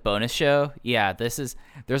 Looking at the bonus show, yeah, there's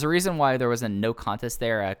a reason why there was a no contest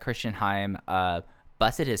there. Christian Heim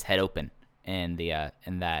busted his head open in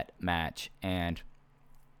that match, and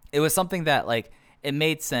it was something that like it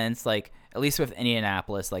made sense. Like at least with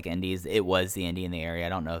Indianapolis, like indies, it was the indie in the area. I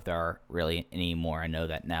don't know if there are really any more. I know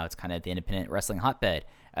that now it's kind of the independent wrestling hotbed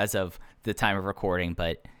as of the time of recording,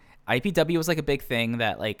 but IPW was like a big thing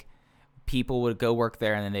that like people would go work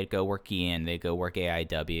there and then they'd go work EN, they'd go work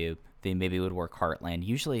AIW. They maybe would work Heartland.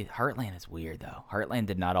 Usually Heartland is weird though. Heartland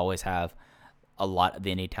did not always have a lot of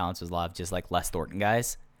the indie talents. Was a lot of just like Les Thornton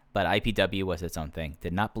guys. But IPW was its own thing.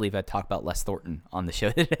 Did not believe I'd talk about Les Thornton on the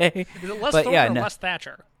show today. Is it Les Thornton or Les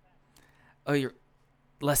Thatcher? Oh, you're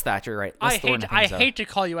Les Thatcher, right? I hate to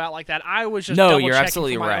call you out like that. I was just you're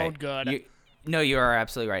absolutely for my right. own good. You are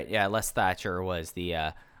absolutely right. Yeah, Les Thatcher was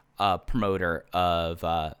the promoter of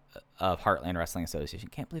Heartland Wrestling Association.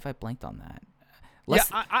 Can't believe I blanked on that.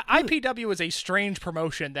 IPW is a strange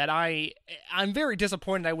promotion that I'm very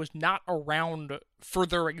disappointed I was not around for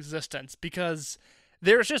their existence, because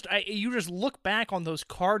there's just you just look back on those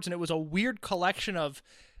cards and it was a weird collection of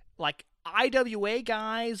like IWA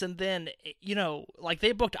guys, and then like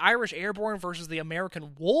they booked Irish Airborne versus the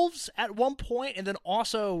American Wolves at one point, and then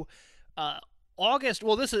also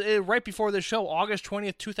this is right before this show, August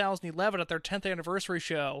 20th, 2011, at their 10th anniversary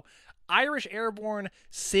show, Irish Airborne,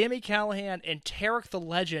 Sami Callihan, and Tarek the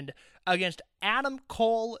Legend against Adam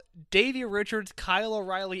Cole, Davey Richards, Kyle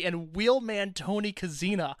O'Reilly, and Wheelman Tony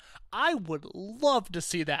Kazina. I would love to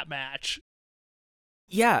see that match.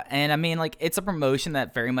 Yeah, and I mean, like, it's a promotion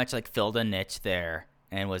that very much like filled a niche there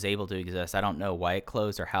and was able to exist. I don't know why it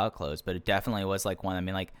closed or how it closed, but it definitely was like one. I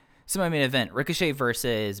mean, like, semi-main event, Ricochet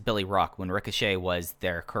versus Billy Rock, when Ricochet was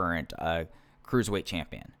their current cruiserweight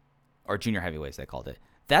champion, or junior heavyweight, as they called it.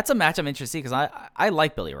 That's a match I'm interested in because I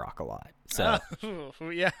like Billy Rock a lot. So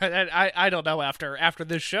yeah, I don't know after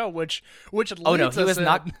this show, which leads he was in,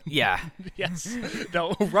 not. Yeah, yes,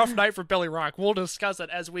 no, rough night for Billy Rock. We'll discuss it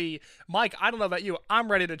as Mike. I don't know about you. I'm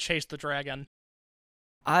ready to chase the dragon.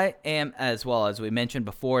 I am as well. As we mentioned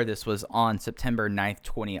before, this was on September 9th,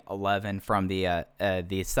 2011, from the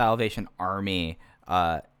Salvation Army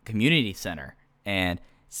Community Center, and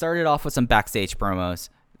started off with some backstage promos.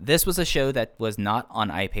 this was a show that was not on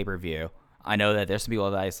iPay-per-view. I know that there's some people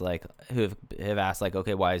who have asked, like,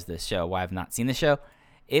 okay, why is this show? Why I've not seen the show?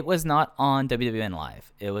 It was not on WWN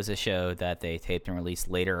Live. It was a show that they taped and released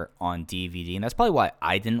later on DVD, and that's probably why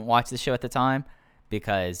I didn't watch the show at the time,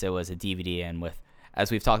 because it was a DVD, and with, as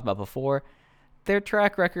we've talked about before, their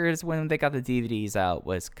track records when they got the DVDs out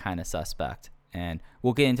was kind of suspect. And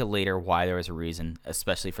we'll get into later why there was a reason,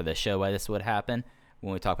 especially for this show, why this would happen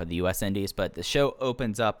when we talk about the U.S. Indies. But the show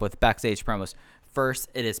opens up with backstage promos. First,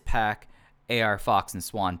 it is Pac, AR Fox, and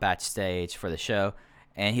Swan backstage for the show.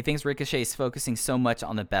 And he thinks Ricochet is focusing so much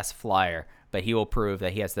on the best flyer, but he will prove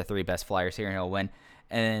that he has the 3 best flyers here and he'll win.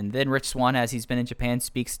 And then Rich Swann, as he's been in Japan,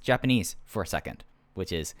 speaks Japanese for a second,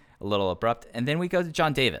 which is a little abrupt. And then we go to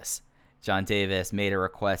John Davis. John Davis made a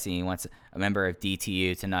request. He wants a member of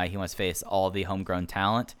DTU tonight. He wants to face all the homegrown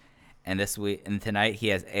talent. And tonight he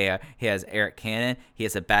has Eric Cannon. He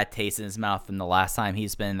has a bad taste in his mouth from the last time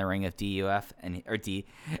he's been in the ring of DUF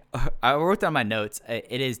I wrote down my notes.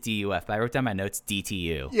 It is DUF, but I wrote down my notes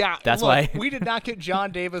DTU. Yeah, that's look, why we did not get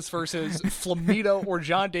John Davis versus Flamito or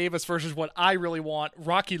John Davis versus what I really want,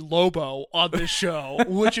 Rocky Lobo, on this show,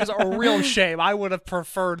 which is a real shame. I would have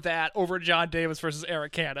preferred that over John Davis versus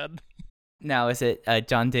Eric Cannon. Now, is it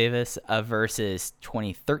John Davis versus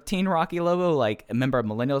 2013 Rocky Lobo, like a member of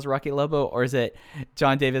Millennials Rocky Lobo, or is it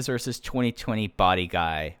John Davis versus 2020 body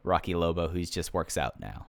guy Rocky Lobo who just works out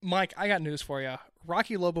now? Mike, I got news for you.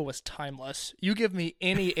 Rocky Lobo was timeless. You give me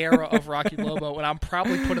any era of Rocky Lobo, and I'm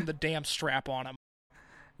probably putting the damn strap on him.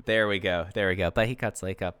 There we go. But he cuts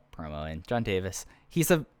like a promo, and John Davis,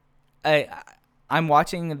 I'm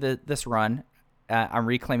watching this run. I'm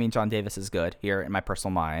reclaiming John Davis as good here in my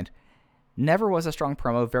personal mind. Never was a strong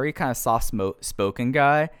promo, very kind of soft spoken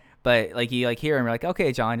guy, but like you hear him, you're like,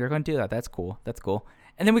 okay, John, you're going to do that. That's cool.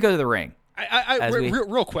 And then we go to the ring.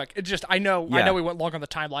 Real quick, I know we went long on the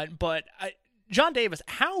timeline, but John Davis,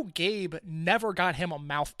 how Gabe never got him a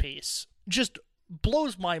mouthpiece just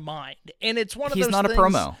blows my mind. And it's one of those things. He's not a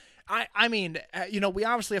promo. I mean, we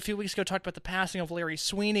obviously a few weeks ago talked about the passing of Larry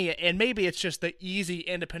Sweeney, and maybe it's just the easy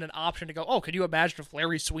independent option to go, oh, could you imagine if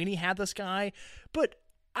Larry Sweeney had this guy? But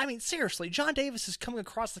I mean, seriously, John Davis is coming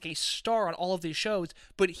across like a star on all of these shows,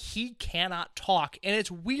 but he cannot talk. And it's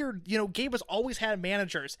weird. Gabe has always had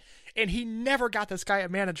managers, and he never got this guy a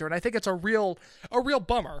manager. And I think it's a real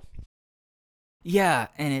bummer. Yeah,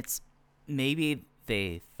 and it's maybe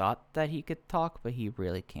they thought that he could talk, but he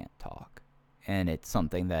really can't talk. And it's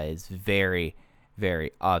something that is very,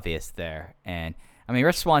 very obvious there. And I mean,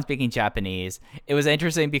 Rich Swann speaking Japanese. It was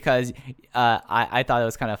interesting because I thought it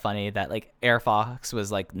was kind of funny that like Air Fox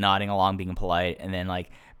was like nodding along, being polite, and then like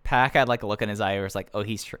Pac had like a look in his eye where it's like, oh,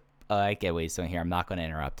 I get what he's doing here. I'm not going to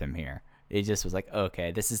interrupt him here. It just was like,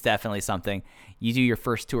 okay, this is definitely something. You do your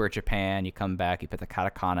first tour of Japan, you come back, you put the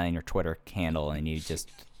katakana in your Twitter handle, and you just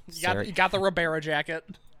you got the Ribera jacket.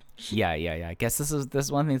 Yeah. I guess this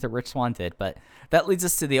is one of the things that Rich Swann did. But that leads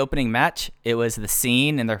us to the opening match. It was the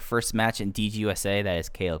Scene in their first match in DGUSA. That is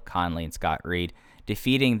Caleb Conley and Scott Reed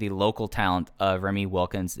defeating the local talent of Remy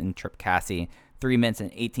Wilkins and Trip Cassie 3 minutes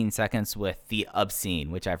and 18 seconds with the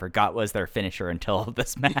Obscene, which I forgot was their finisher until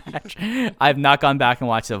this match. I've not gone back and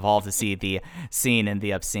watched Evolve to see the Scene and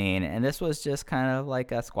the Obscene, and this was just kind of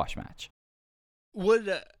like a squash match.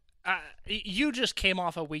 You just came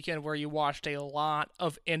off a weekend where you watched a lot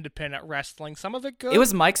of independent wrestling. Some of it good. It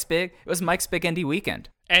was Mike's big indie weekend.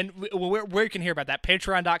 And where you can hear about that,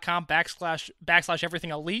 patreon.com//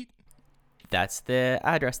 everything elite. That's the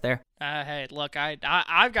address there. Hey, look,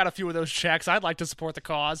 I've got a few of those checks. I'd like to support the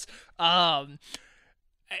cause.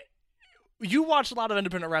 You watched a lot of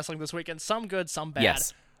independent wrestling this weekend. Some good, some bad.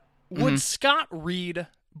 Yes. Would Scott Reed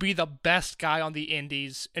be the best guy on the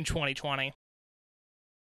indies in 2020?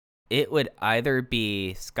 It would either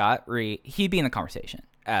be Scott Reed. He'd be in the conversation.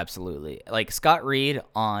 Absolutely. Like Scott Reed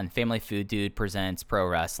on Family Food Dude Presents Pro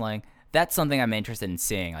Wrestling. That's something I'm interested in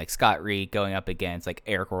seeing. Like Scott Reed going up against like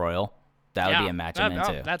Eric Royal. That would be a match I'm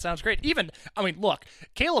into. That sounds great. Look,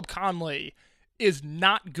 Caleb Conley is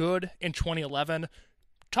not good in 2011.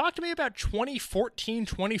 Talk to me about 2014,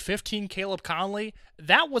 2015 Caleb Conley.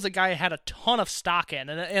 That was a guy I had a ton of stock in,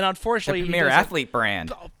 and unfortunately, the Premier Athlete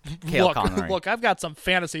brand. Look, I've got some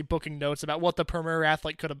fantasy booking notes about what the Premier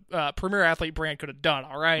Athlete brand could have done.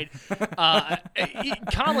 All right,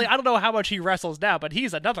 Conley. I don't know how much he wrestles now, but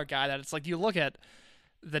he's another guy that it's like you look at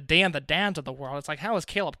the Dans of the world. It's like, how is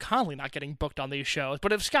Caleb Conley not getting booked on these shows?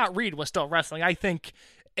 But if Scott Reed was still wrestling, I think,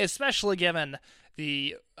 especially given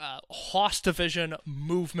the Hoss division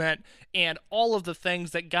movement and all of the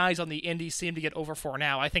things that guys on the indies seem to get over for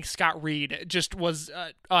now, I think Scott Reed just was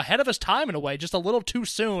ahead of his time in a way, just a little too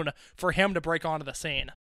soon for him to break onto the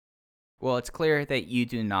scene. Well, it's clear that you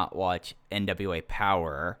do not watch NWA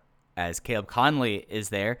Power, as Caleb Conley is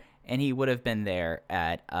there, and he would have been there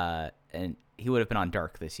at and he would have been on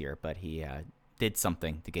Dark this year, but he did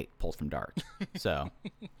something to get pulled from Dark. So,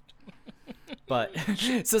 but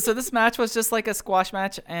so this match was just like a squash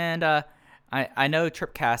match, and I know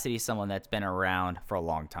Trip Cassidy's someone that's been around for a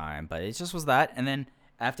long time, but it just was that. And then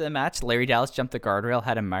after the match, Larry Dallas jumped the guardrail,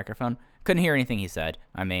 had a microphone, couldn't hear anything he said.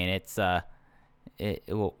 I mean, it's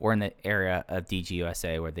we're in the area of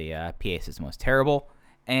DGUSA where the PA system was terrible,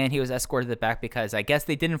 and he was escorted to the back because I guess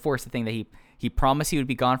they did enforce the thing that he promised he would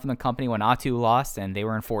be gone from the company when Atu lost, and they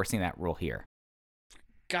were enforcing that rule here.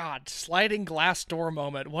 God, sliding glass door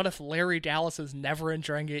moment. What if Larry Dallas is never in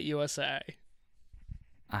Dragon Gate USA?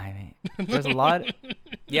 I mean, there's a lot.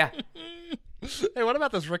 Yeah. Hey, what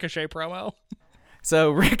about this Ricochet promo?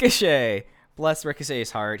 So Ricochet, bless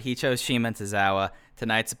Ricochet's heart, he chose Shima and Tozawa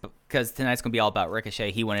because tonight's gonna be all about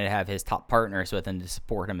Ricochet. He wanted to have his top partners with him to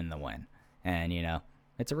support him in the win, and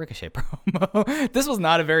it's a Ricochet promo. This was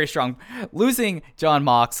not a very strong. Losing John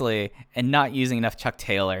Moxley and not using enough Chuck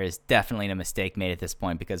Taylor is definitely a mistake made at this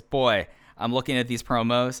point, because boy, I'm looking at these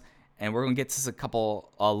promos and we're gonna get to a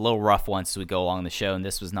couple little rough ones as we go along the show, and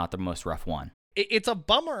this was not the most rough one. It's a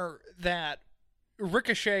bummer that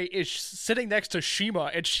Ricochet is sitting next to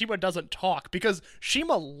Shima and Shima doesn't talk, because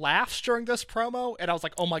Shima laughs during this promo and I was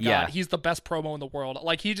like, oh my god, he's the best promo in the world.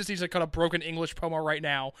 Like, he just needs a kind of broken English promo right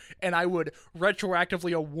now, and I would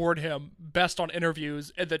retroactively award him best on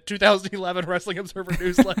interviews in the 2011 Wrestling Observer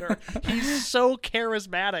newsletter. He's so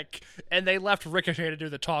charismatic, and they left Ricochet to do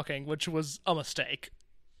the talking, which was a mistake.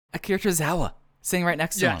 Akira Tozawa sitting right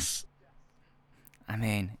next to him. Yes. I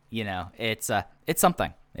mean, it's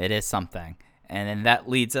something. It is something. And then that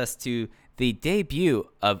leads us to the debut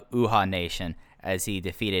of Uhaa Nation as he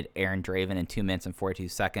defeated Aaron Draven in 2 minutes and 42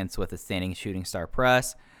 seconds with a standing shooting star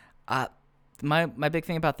press. My big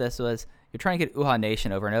thing about this was you're trying to get Uhaa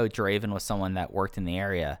Nation over. I know Draven was someone that worked in the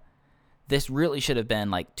area. This really should have been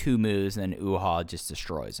like 2 moves and then Uhaa just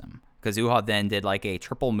destroys him. Because Uhaa then did like a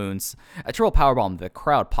triple powerbomb the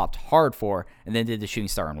crowd popped hard for, and then did the shooting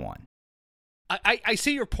star and won. I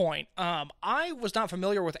see your point. I was not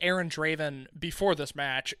familiar with Aaron Draven before this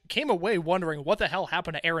match. Came away wondering what the hell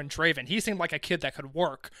happened to Aaron Draven. He seemed like a kid that could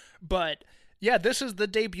work. But yeah, this is the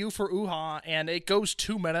debut for Uhaa, and it goes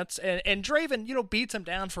 2 minutes. And Draven, beats him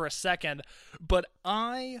down for a second. But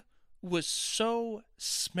I was so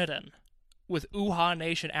smitten with Uhaa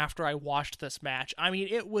Nation after I watched this match. I mean,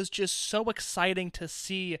 it was just so exciting to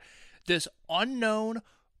see this unknown,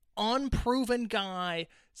 unproven guy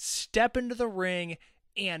step into the ring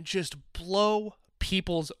and just blow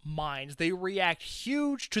people's minds. They react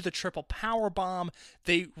huge to the triple power bomb.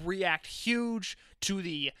 They react huge to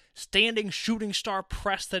the standing shooting star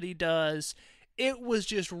press that he does. It was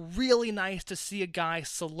just really nice to see a guy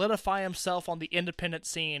solidify himself on the independent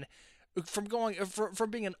scene from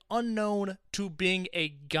being an unknown to being a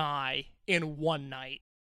guy in one night.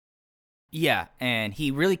 Yeah, and he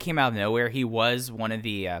really came out of nowhere. He was one of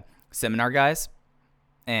the seminar guys.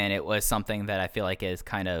 And it was something that I feel like is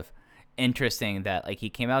kind of interesting that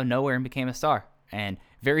he came out of nowhere and became a star. And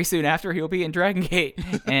very soon after, he'll be in Dragon Gate.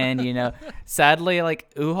 And, sadly,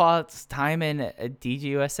 Uhaa's time in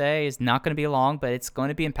DGUSA is not going to be long, but it's going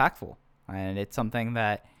to be impactful. And it's something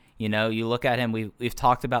that, you look at him. We've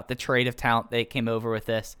talked about the trade of talent that came over with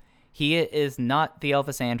this. He is not the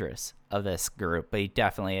Elvis Andrus of this group, but he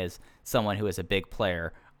definitely is someone who is a big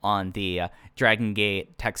player on the Dragon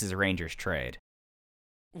Gate Texas Rangers trade.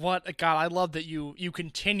 God, I love that you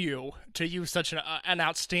continue to use such an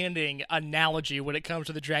outstanding analogy when it comes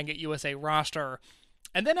to the Dragon Gate USA roster.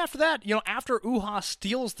 And then after that, after Uhaa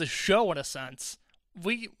steals the show in a sense,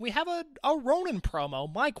 we have a Ronin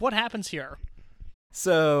promo. Mike, what happens here?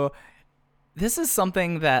 So this is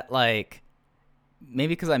something that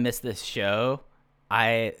maybe because I missed this show,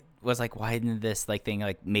 I was like, why didn't this thing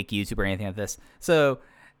make YouTube or anything like this? So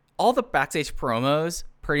all the backstage promos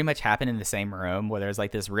pretty much happen in the same room where there's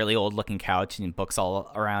this really old looking couch and books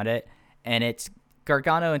all around it. And it's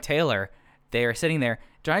Gargano and Taylor. They are sitting there.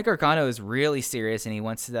 Johnny Gargano is really serious, and he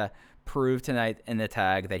wants to prove tonight in the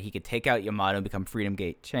tag that he could take out Yamato and become Freedom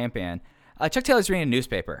Gate champion. Chuck Taylor's reading a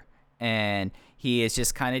newspaper, and he is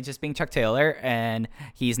just kind of just being Chuck Taylor, and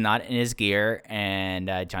he's not in his gear. And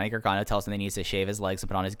Johnny Gargano tells him that he needs to shave his legs and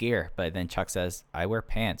put on his gear. But then Chuck says, I wear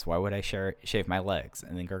pants. Why would I shave my legs?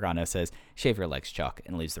 And then Gargano says, shave your legs, Chuck,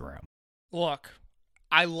 and leaves the room. Look,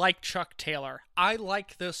 I like Chuck Taylor. I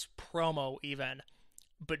like this promo even.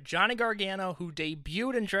 But Johnny Gargano, who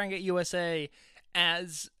debuted in Dragon Gate USA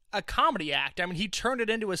as a comedy act. I mean, he turned it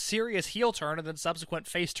into a serious heel turn and then subsequent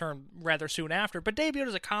face turn rather soon after, but debuted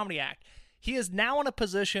as a comedy act. He is now in a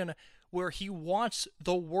position where he wants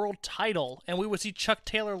the world title, and we would see Chuck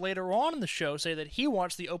Taylor later on in the show say that he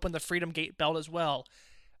wants the Open the Freedom Gate belt as well.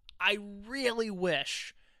 I really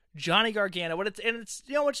wish Johnny Gargano,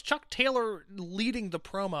 it's Chuck Taylor leading the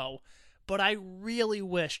promo, but I really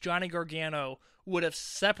wish Johnny Gargano would have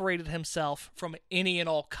separated himself from any and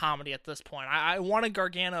all comedy at this point. I wanted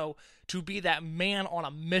Gargano to be that man on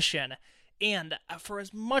a mission, and for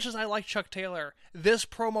as much as I like Chuck Taylor, this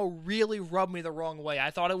promo really rubbed me the wrong way.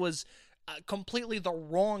 I thought it was completely the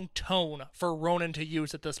wrong tone for Ronan to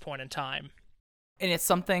use at this point in time. And it's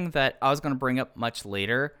something that I was going to bring up much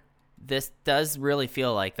later. This does really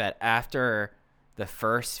feel like that after the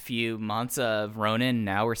first few months of Ronan,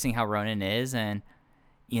 now we're seeing how Ronan is, and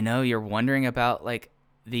you're wondering about like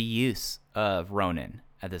the use of Ronan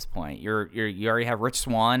at this point. You already have Rich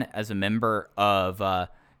Swann as a member of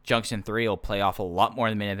Junction 3. Will play off a lot more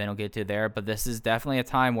than the main event we'll get to there, but this is definitely a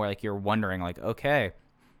time where like you're wondering like, okay,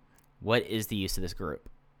 what is the use of this group?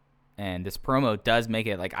 And this promo does make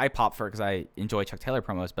it like I pop for it because I enjoy Chuck Taylor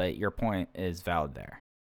promos, but your point is valid there.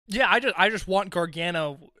 Yeah, I just want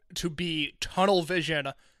Gargano to be tunnel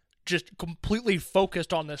vision, just completely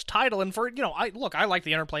focused on this title. And for, I like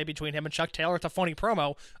the interplay between him and Chuck Taylor. It's a funny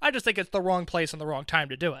promo. I just think it's the wrong place and the wrong time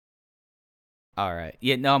to do it. All right.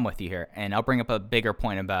 Yeah, no, I'm with you here. And I'll bring up a bigger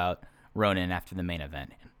point about Ronan after the main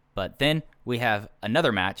event. But then we have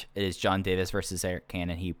another match. It is John Davis versus Eric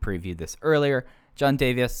Cannon. He previewed this earlier. John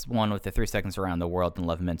Davis won with the 3 seconds around the world in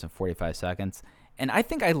 11 minutes and 45 seconds. And I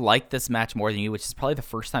think I like this match more than you, which is probably the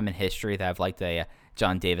first time in history that I've liked a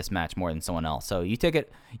John Davis match more than someone else. So you take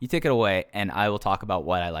it away, and I will talk about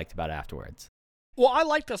what I liked about it afterwards. Well, I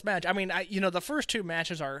like this match. I mean, the first two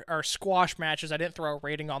matches are squash matches. I didn't throw a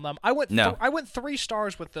rating on them. I went 3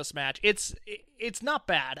 stars with this match. It's not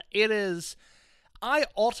bad. It is. I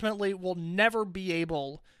ultimately will never be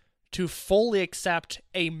able to fully accept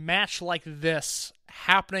a match like this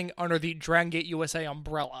happening under the Dragon Gate USA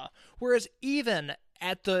umbrella. Whereas even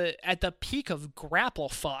at the peak of grapple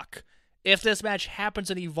fuck, if this match happens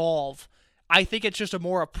in Evolve, I think it's just a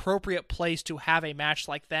more appropriate place to have a match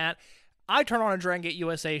like that. I turn on a Dragon Gate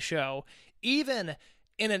USA show, even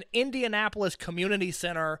in an Indianapolis community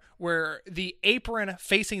center where the apron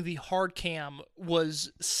facing the hard cam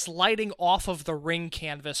was sliding off of the ring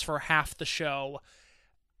canvas for half the show,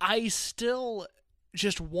 I still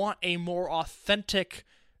just want a more authentic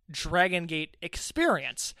Dragon Gate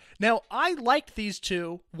experience. Now, I liked these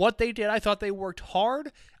two. What they did, I thought they worked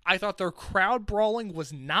hard. I thought their crowd brawling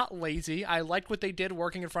was not lazy. I liked what they did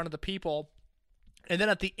working in front of the people. And then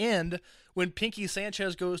at the end, when Pinky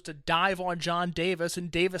Sanchez goes to dive on John Davis and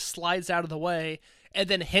Davis slides out of the way and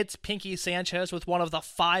then hits Pinky Sanchez with one of the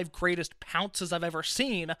 5 greatest pounces I've ever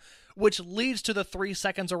seen, which leads to the 3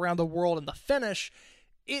 seconds around the world in the finish,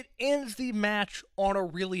 it ends the match on a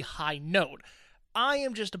really high note. I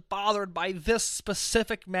am just bothered by this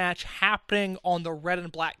specific match happening on the red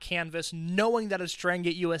and black canvas, knowing that it's Dragon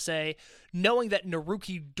Gate USA, knowing that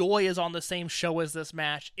Naruki Doi is on the same show as this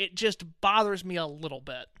match. It just bothers me a little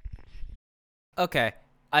bit. Okay,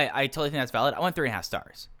 I totally think that's valid. I went 3.5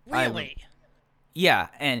 stars. Really? Yeah,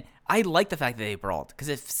 and I like the fact that they brawled because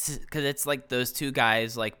it's like those two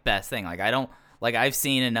guys like best thing. I've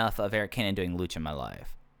seen enough of Eric Cannon doing lucha in my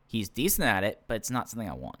life. He's decent at it, but it's not something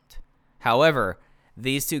I want. However,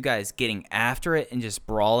 these two guys getting after it and just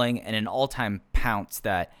brawling and an all-time pounce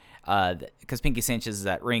that, because Pinky Sanchez is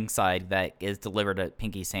at ringside, that is delivered to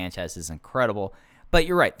Pinky Sanchez is incredible. But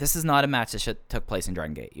you're right, this is not a match that took place in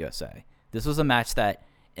Dragon Gate USA. This was a match that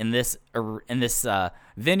in this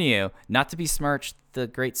venue, not to besmirch the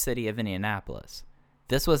great city of Indianapolis,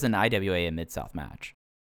 this was an IWA Mid-South match.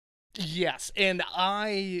 Yes, and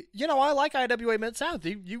I like IWA Mid-South.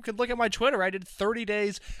 You can look at my Twitter. I did 30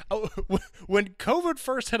 days. When COVID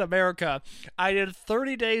first hit America, I did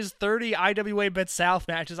 30 days, 30 IWA Mid-South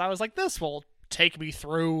matches. I was like, this will take me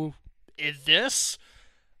through. Is this?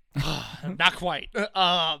 Not quite.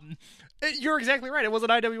 You're exactly right. It was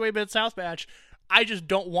an IWA Mid-South match. I just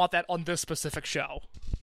don't want that on this specific show.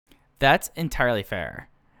 That's entirely fair,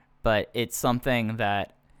 but it's something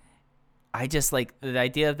that I just like the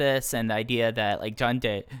idea of this, and the idea that like John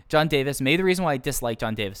Davis, maybe the reason why I disliked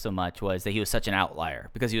John Davis so much was that he was such an outlier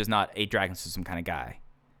because he was not a Dragon System kind of guy.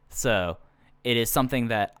 So it is something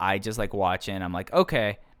that I just like watching. I'm like,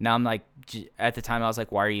 okay, now I'm like, at the time I was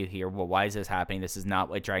like, why are you here? Well, why is this happening? This is not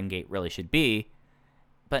what Dragon Gate really should be.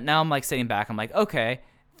 But now I'm like sitting back, I'm like, okay,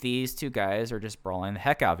 these two guys are just brawling the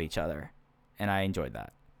heck out of each other. And I enjoyed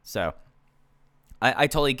that. So I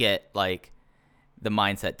totally get like the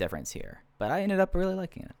mindset difference here. But I ended up really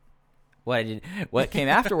liking it. What came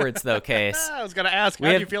afterwards, though, Case? I was going to ask,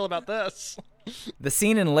 how do you feel about this? The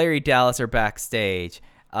scene and Larry Dallas are backstage.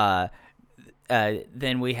 And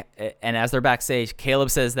as they're backstage,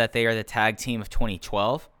 Caleb says that they are the tag team of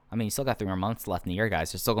 2012. I mean, you still got 3 more months left in the year,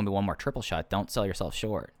 guys. There's still going to be one more triple shot. Don't sell yourself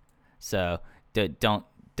short. So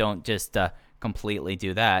don't just completely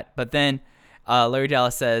do that. But then Larry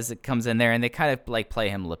Dallas says it comes in there, and they kind of like play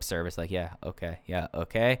him lip service, like, yeah,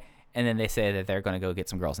 okay. And then they say that they're going to go get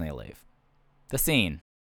some girls, and they leave. The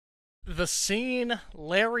scene,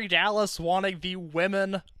 Larry Dallas wanting the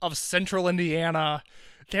women of Central Indiana.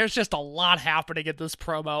 There's just a lot happening in this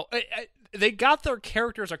promo. They got their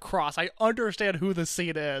characters across. I understand who the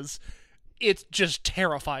scene is. It just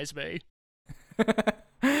terrifies me.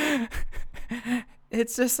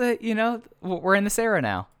 It's just that, we're in this era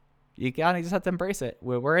now. You just have to embrace it.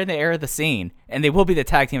 We're in the era of the scene, and they will be the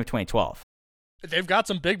tag team of 2012. They've got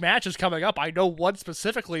some big matches coming up. I know one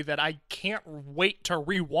specifically that I can't wait to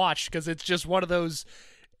rewatch because it's just one of those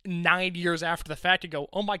 9 years after the fact you go,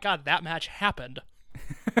 oh my God, that match happened.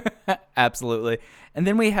 Absolutely. And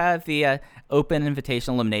then we have the open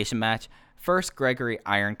invitational elimination match. First, Gregory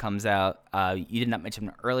Iron comes out. You did not mention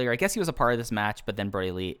him earlier. I guess he was a part of this match, but then Brody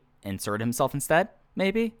Lee inserted himself instead,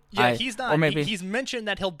 maybe? Yeah, he's not. Or maybe he's mentioned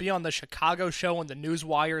that he'll be on the Chicago show on the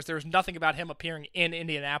Newswires. There's nothing about him appearing in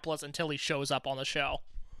Indianapolis until he shows up on the show.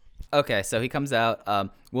 Okay, so he comes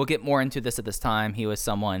out. We'll get more into this at this time. He was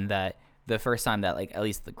someone that the first time that, like, at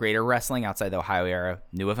least the greater wrestling outside the Ohio era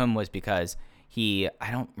knew of him was because I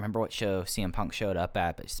don't remember what show CM Punk showed up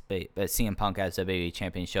at, but CM Punk as a WWE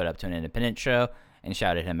champion showed up to an independent show and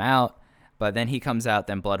shouted him out. But then he comes out,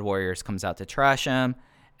 then Blood Warriors comes out to trash him,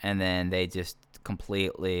 and then they just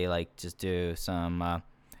completely, like, just do some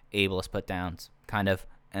ableist put-downs, kind of.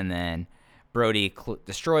 And then Brody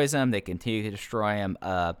destroys him. They continue to destroy him.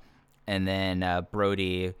 And then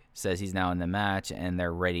Brody says he's now in the match, and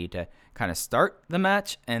they're ready to kind of start the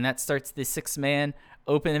match. And that starts the 6-man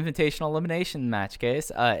open invitational elimination match,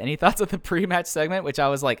 Case. Any thoughts on the pre-match segment, which I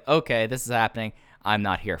was like, okay, this is happening. I'm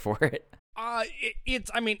not here for it.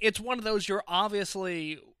 It's one of those, you're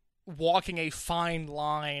obviously walking a fine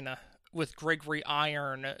line with Gregory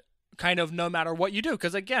Iron, kind of no matter what you do.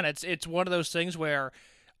 Because again, it's one of those things where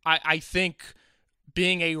I think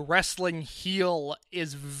being a wrestling heel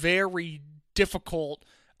is very difficult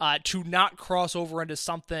to not cross over into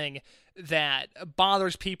something that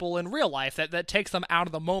bothers people in real life, that takes them out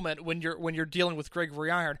of the moment when you're dealing with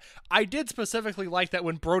Gregory Iron. I did specifically like that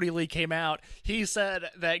when Brody Lee came out, he said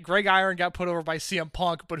that Greg Iron got put over by CM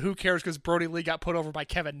Punk, but who cares because Brody Lee got put over by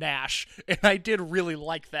Kevin Nash, and I did really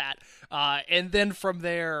like that. And then from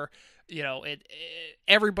there,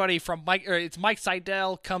 everybody from it's Mike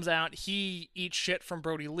Seidel comes out. He eats shit from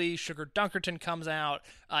Brody Lee. Sugar Dunkerton comes out.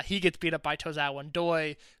 He gets beat up by Tozawa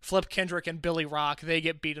Ndoye. Flip Kendrick and Billy Rock, they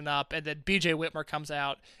get beaten up. And then BJ Whitmer comes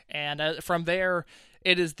out. And from there,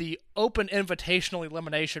 it is the open invitational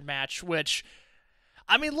elimination match, which,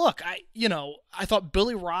 I mean, look, I thought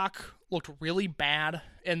Billy Rock looked really bad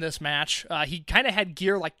in this match. He kind of had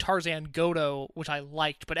gear like Tarzan Goto, which I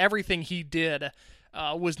liked, but everything he did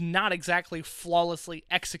was not exactly flawlessly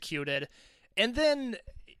executed. And then,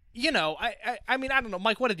 I don't know,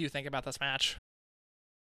 Mike, what did you think about this match?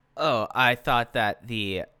 Oh, I thought that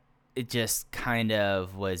it just kind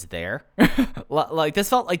of was there. Like, this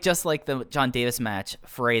felt like just like the John Davis match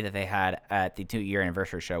fray that they had at the 2-year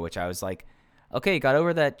anniversary show, which I was like, okay, you got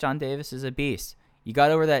over that John Davis is a beast. You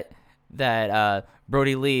got over that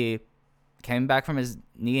Brody Lee came back from his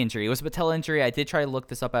knee injury. It was a patella injury. I did try to look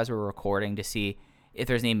this up as we were recording to see if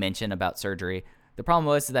there's any mention about surgery. The problem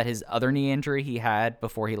was that his other knee injury he had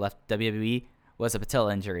before he left WWE was a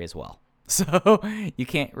patella injury as well. So you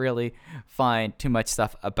can't really find too much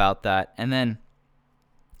stuff about that. And then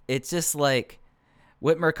it's just like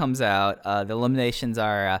Whitmer comes out. The eliminations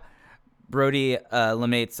are Brody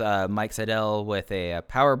eliminates Mike Seidel with a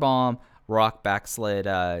power bomb. Rock backslid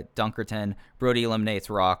Dunkerton. Brody eliminates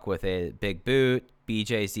Rock with a big boot.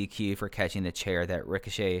 BJ's DQ for catching the chair that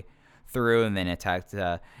Ricochet threw, and then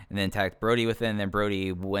attacked Brody with it. And then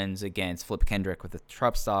Brody wins against Flip Kendrick with a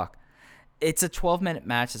trap stock. It's a 12-minute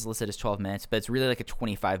match. It's listed as 12 minutes, but it's really like a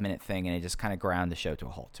 25-minute thing, and it just kind of ground the show to a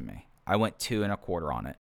halt to me. I went 2 1/4 on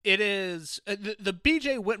it. It is the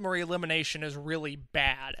BJ Whitmer elimination is really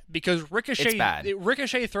bad because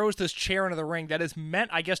Ricochet throws this chair into the ring that is meant,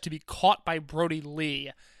 I guess, to be caught by Brody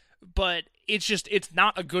Lee, but it's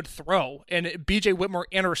not a good throw, and BJ Whitmer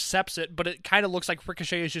intercepts it, but it kind of looks like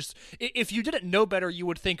Ricochet is just, if you didn't know better, you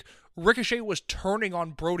would think Ricochet was turning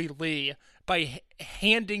on Brody Lee by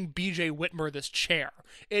handing BJ Whitmer this chair.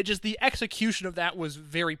 The execution of that was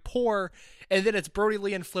very poor, and then it's Brody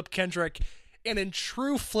Lee and Flip Kendrick, and in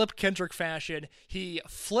true Flip Kendrick fashion, he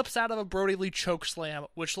flips out of a Brody Lee chokeslam,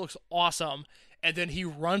 which looks awesome, and then he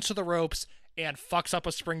runs to the ropes and fucks up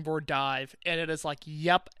a springboard dive, and it is like,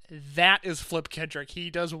 yep, that is Flip Kendrick. He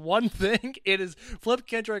does one thing, it is Flip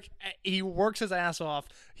Kendrick, he works his ass off.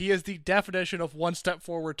 He is the definition of 1 step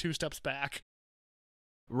forward, 2 steps back.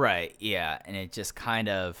 Right, yeah, and it just kind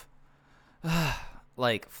of,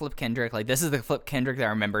 like, Flip Kendrick, like, this is the Flip Kendrick that I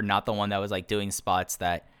remember, not the one that was, like, doing spots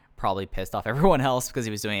that probably pissed off everyone else because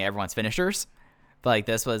he was doing everyone's finishers. But, like,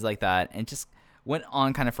 this was like that, and just went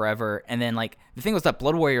on kind of forever. And then, like, the thing was that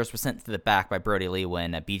Blood Warriors were sent to the back by Brody Lee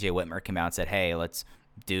when BJ Whitmer came out and said, hey, let's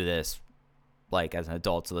do this, like, as an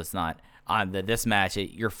adult, so let's not, on this match,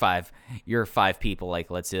 you're five people, like,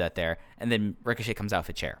 let's do that there. And then Ricochet comes out with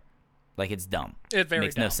a chair. Like, it's dumb. It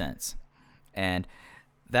makes no sense. And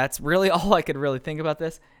that's really all I could really think about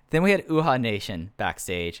this. Then we had Uhaa Nation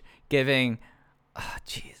backstage giving,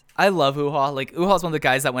 jeez. I love Uhaa. Like, Uha's one of the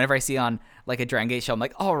guys that whenever I see on, like, a Dragon Gate show, I'm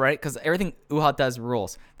like, all right, because everything Uhaa does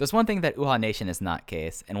rules. There's one thing that Uhaa Nation is not,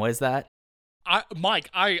 Case, and what is that? Mike,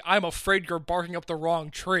 I'm afraid you're barking up the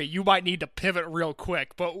wrong tree. You might need to pivot real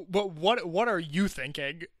quick, but what are you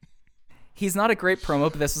thinking? He's not a great promo,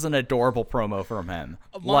 but this was an adorable promo from him.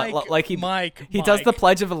 Mike, he does the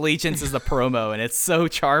Pledge of Allegiance as the promo, and it's so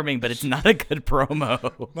charming, but it's not a good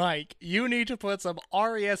promo. Mike, you need to put some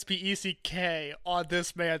RESPECK on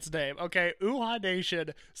this man's name, okay? Uhaa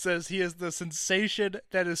Nation says he is the sensation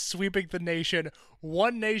that is sweeping the nation,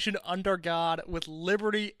 one nation under God, with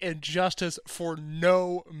liberty and justice for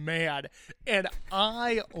no man. And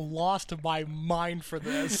I lost my mind for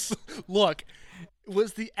this. Look,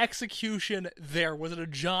 was the execution there? Was it a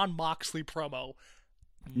Jon Moxley promo?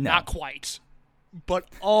 No. Not quite. But,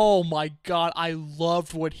 oh my God, I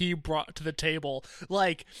loved what he brought to the table.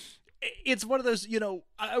 Like, it's one of those, it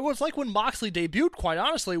was like when Moxley debuted, quite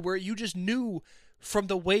honestly, where you just knew from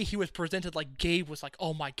the way he was presented, like, Gabe was like,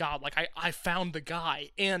 oh my God, like, I found the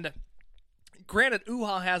guy. And granted,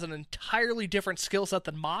 Uhaa has an entirely different skill set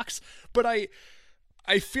than Mox, but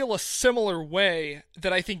I feel a similar way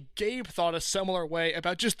that I think Gabe thought a similar way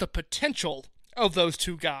about just the potential of those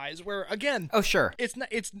two guys, where, again, oh sure,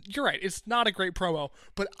 you're right, it's not a great promo,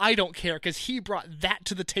 but I don't care because he brought that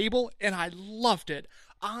to the table and I loved it.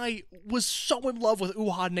 I was so in love with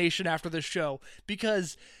Uhaa Nation after this show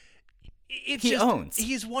because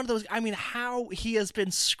he's one of those, I mean, how he has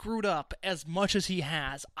been screwed up as much as he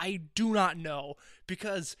has, I do not know,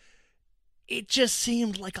 because it just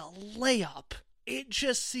seemed like a layup. It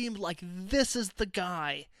just seemed like this is the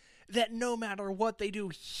guy that no matter what they do,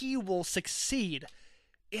 he will succeed.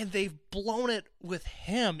 And they've blown it with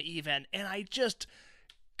him even. And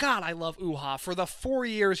God, I love Uhaa. For the 4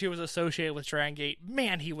 years he was associated with Dragon Gate,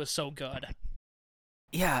 man, he was so good.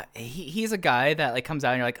 Yeah, he's a guy that, like, comes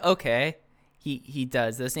out and you're like, okay, he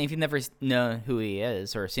does this. And if you've never known who he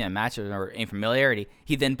is or seen a match or any familiarity,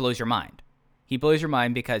 he then blows your mind. He blows your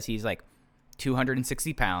mind because he's like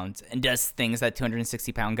 260 pounds and does things that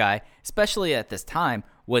 260-pound guy, especially at this time,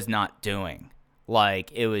 was not doing.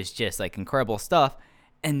 Like, it was just, like, incredible stuff.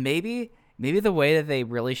 And maybe the way that they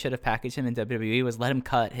really should have packaged him in WWE was let him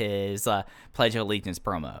cut his Pledge of Allegiance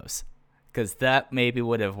promos, because that maybe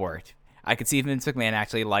would have worked. I could see Vince McMahon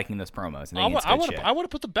actually liking those promos. I would have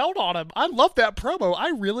put the belt on him. I love that promo. I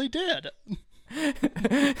really did.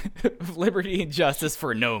 Liberty and justice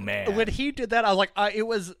for no man. When he did that, I was like, it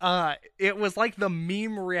was like the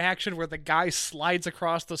meme reaction where the guy slides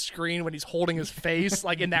across the screen when he's holding his face,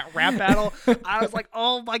 like in that rap battle. I was like,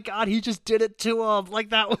 oh my God, he just did it to him.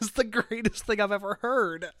 Like, that was the greatest thing I've ever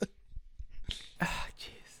heard. Jeez.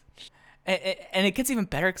 And it gets even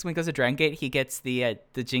better because when he goes to Dragon Gate, he gets the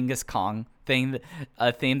Genghis Khan theme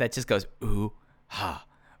that just goes ooh ha,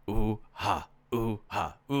 ooh ha, ooh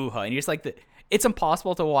ha, ooh ha, and you're just like it's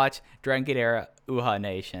impossible to watch Dragon Gate era Uhaa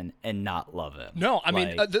Nation and not love him. No, I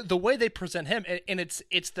mean the way they present him, and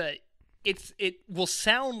it will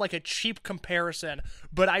sound like a cheap comparison,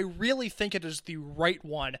 but I really think it is the right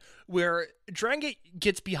one. Where Dragon Gate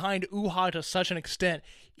gets behind Uhaa to such an extent,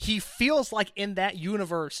 he feels like in that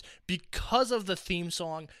universe, because of the theme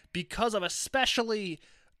song, because of especially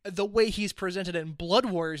the way he's presented in Blood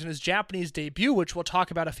Warriors in his Japanese debut, which we'll talk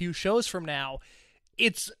about a few shows from now.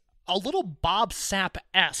 It's a little Bob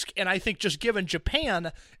Sapp-esque, and I think just given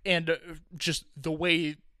Japan and just the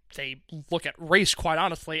way look at race, quite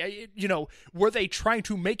honestly. Were they trying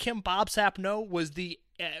to make him Bob Sapp? No. Was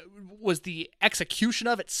the execution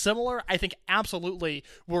of it similar? I think absolutely,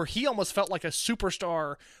 where he almost felt like a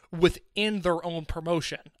superstar within their own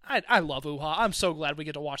promotion. I love Uha. I'm so glad we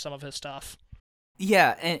get to watch some of his stuff.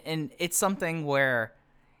 Yeah, and it's something where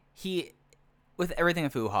he, with everything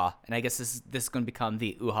with Uha, and I guess this is going to become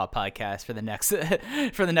the Uha podcast for the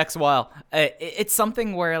next while. It's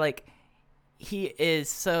something where like he is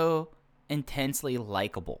so intensely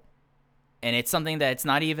likable. And it's something that it's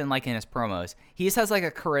not even like in his promos. He just has like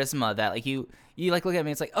a charisma that like you like look at him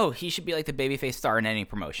and it's like, oh, he should be like the babyface star in any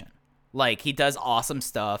promotion. Like he does awesome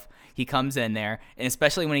stuff. He comes in there, and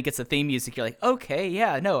especially when he gets the theme music, you're like, okay,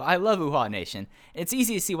 yeah, no, I love Uha Nation. And it's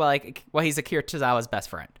easy to see why he's Akira Tozawa's best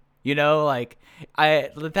friend.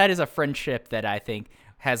 That is a friendship that I think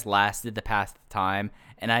has lasted the past time,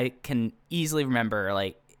 and I can easily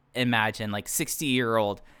imagine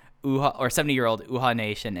 60-year-old Uha or 70-year-old Uha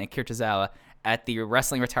Nation and Akira Tozawa at the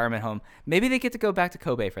wrestling retirement home. Maybe they get to go back to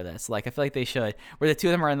Kobe for this. I feel like they should, where the two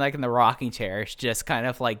of them are in the rocking chairs, just kind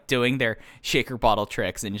of doing their shaker bottle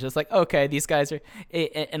tricks, and it's just okay, these guys are,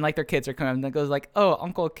 and their kids are coming, and it goes oh,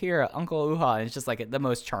 Uncle Akira, Uncle Uha, and it's just the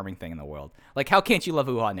most charming thing in the world. How can't you love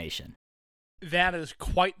Uha Nation? That is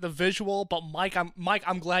quite the visual, but Mike,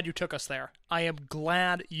 I'm glad you took us there. I am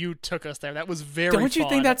glad you took us there. That was very Don't you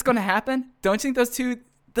fun. think that's going to happen? Don't you think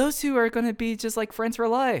those two are going to be just friends for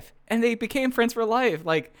life? And they became friends for life.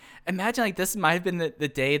 Imagine this might have been the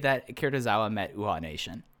day that Akira Tozawa met Uha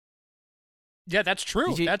Nation. Yeah, that's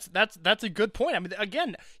true. That's a good point. I mean,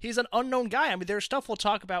 again, he's an unknown guy. I mean, there's stuff we'll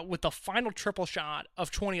talk about with the final triple shot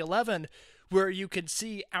of 2011 where you could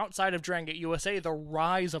see outside of Dragon Gate USA the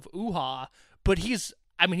rise of Uha, but he's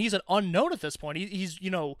an unknown at this point. He's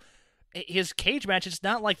his cage match, it's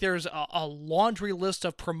not like there's a laundry list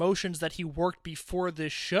of promotions that he worked before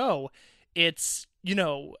this show. It's,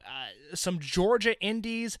 some Georgia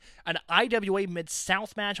indies, an IWA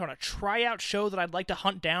Mid-South match on a tryout show that I'd like to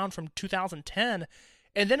hunt down from 2010.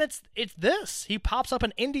 And then it's this. He pops up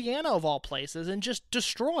in Indiana, of all places, and just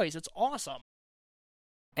destroys. It's awesome.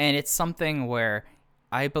 And it's something where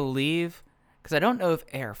I believe, because I don't know if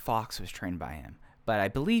Air Fox was trained by him, but I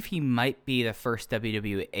believe he might be the first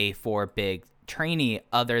WWA4 big trainee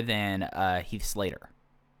other than Heath Slater.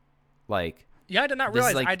 Yeah, I did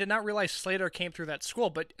not realize Slater came through that school,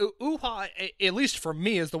 but Uha, at least for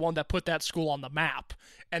me, is the one that put that school on the map.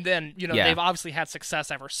 And then, they've obviously had success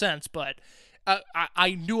ever since, but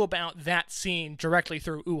I knew about that scene directly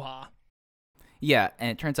through Uha. Yeah, and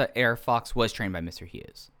it turns out Air Fox was trained by Mr.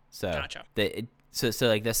 Hughes. So gotcha. So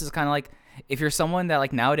this is kind of if you're someone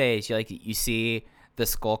that nowadays you see the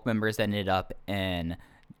Skulk members that ended up in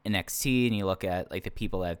NXT, and you look at the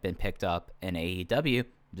people that have been picked up in AEW,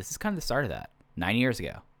 this is kind of the start of that 9 years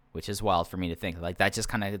ago, which is wild for me to think. That just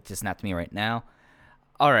kind of just snapped me right now.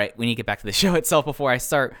 All right, we need to get back to the show itself before I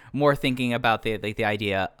start more thinking about the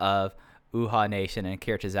idea of Uha Nation and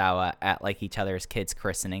Akira Tozawa at each other's kids'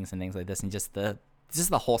 christenings and things like this, and just the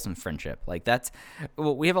wholesome friendship.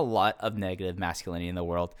 We have a lot of negative masculinity in the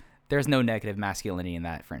world. There's no negative masculinity in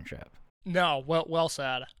that friendship. No, well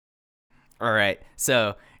said. All right,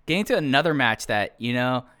 so getting to another match that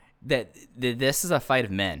this is a fight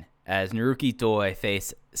of men, as Naruki Doi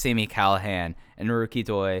faced Sami Callihan, and Naruki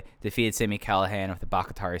Doi defeated Sami Callihan with a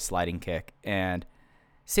Bakatari sliding kick. And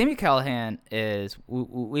Sami Callihan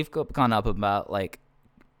we've gone up about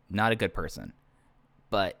not a good person,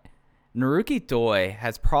 but Naruki Doi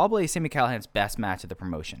has probably Sami Callihan's best match of the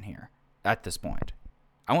promotion here at this point.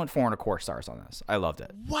 I went 4.25 stars on this. I loved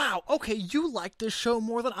it. Wow. Okay, you liked this show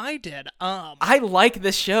more than I did. I like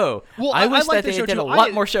this show. Well, I wish that they did a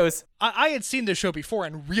lot more shows. I had seen this show before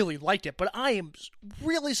and really liked it, but I am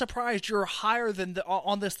really surprised you're higher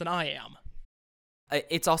on this than I am.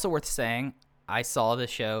 It's also worth saying I saw the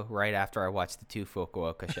show right after I watched the two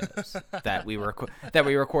Fukuoka shows that we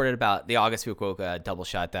recorded about the August Fukuoka double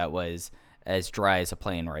shot that was as dry as a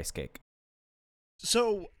plain rice cake.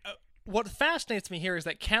 So. What fascinates me here is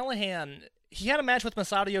that Callihan, he had a match with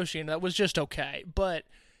Masato Yoshino that was just okay, but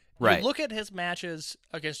you look at his matches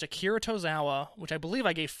against Akira Tozawa, which I believe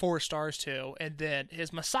I gave 4 stars to, and then his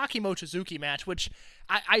Masaki Mochizuki match, which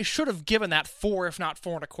I should have given that 4, if not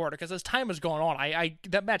 4.25, because as time has gone on,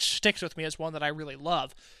 that match sticks with me as one that I really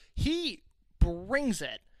love. He brings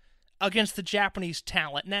it against the Japanese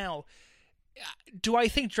talent. Now, do I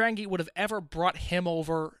think Dragon Gate would have ever brought him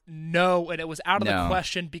over? No, and it was out of the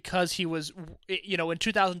question because he was, in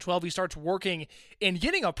 2012, he starts working and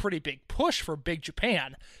getting a pretty big push for Big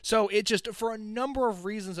Japan. So it just, for a number of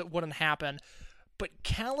reasons, it wouldn't happen. But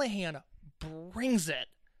Callihan brings it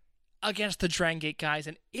against the Dragon Gate guys,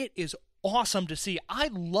 and it is awesome to see. I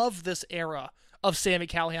love this era of Sami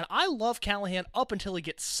Callihan. I love Callihan up until he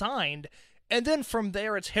gets signed, and then from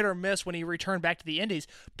there it's hit or miss when he returned back to the Indies.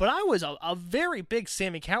 But I was a very big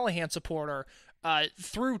Sami Callihan supporter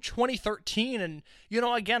through 2013, and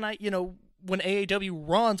again, when AAW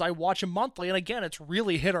runs, I watch him monthly, and again, it's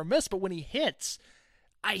really hit or miss. But when he hits,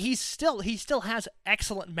 he still has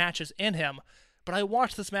excellent matches in him. But I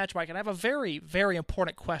watched this match, Mike, and I have a very, very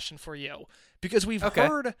important question for you, because we've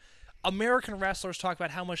heard American wrestlers talk about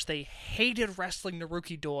how much they hated wrestling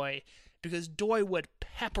Naruki Doi because Doi would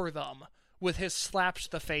pepper them with his slaps to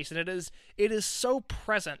the face, and it is so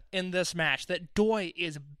present in this match that Doi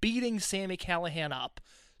is beating Sami Callihan up.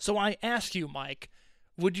 So I ask you, Mike,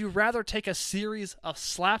 would you rather take a series of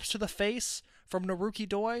slaps to the face from Naruki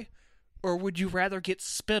Doi, or would you rather get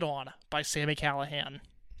spit on by Sami Callihan?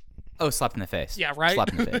 Oh, slap in the face. Yeah, right? Slap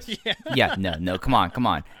in the face. Yeah. Yeah, no, come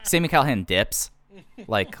on. Sami Callihan dips.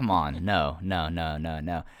 Like, come on.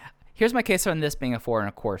 No. Here's my case on this being a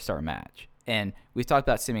 4.25-star match. And we've talked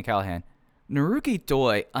about Sami Callihan. Naruki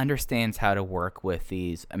Doi understands how to work with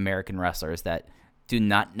these American wrestlers that do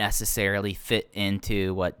not necessarily fit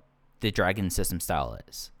into what the Dragon system style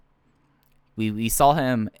is. We saw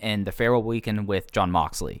him in the farewell weekend with Jon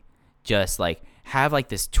Moxley. Just like have like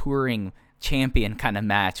this touring champion kind of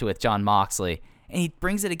match with Jon Moxley, and he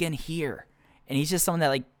brings it again here, and he's just someone that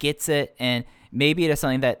like gets it. And maybe it is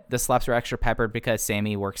something that the slaps are extra peppered because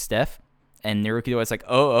Sami works stiff, and Naruki Doi is like,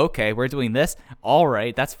 oh, okay, we're doing this, all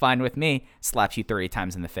right, that's fine with me. Slaps you 30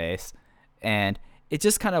 times in the face, and it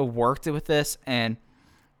just kind of worked with this. And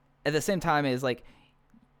at the same time, is like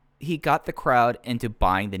he got the crowd into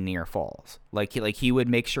buying the near falls. Like he would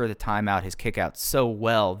make sure to time out his kick out so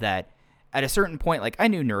well that at a certain point, like, I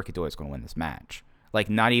knew Naruki Doi was going to win this match. Like,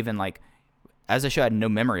 not even, like, as a show, I had no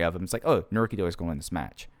memory of him. It's like, oh, Naruki Doi is going to win this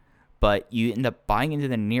match. But you end up buying into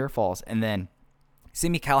the near falls, and then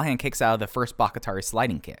Sami Callihan kicks out of the first Bakatari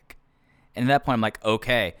sliding kick. And at that point, I'm like,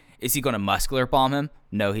 okay, is he going to muscular bomb him?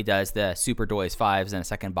 No, he does the Super Doi's fives and a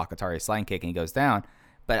second Bakatari sliding kick, and he goes down.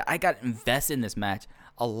 But I got invested in this match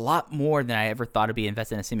a lot more than I ever thought I'd be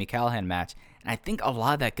invested in a Sami Callihan match. And I think a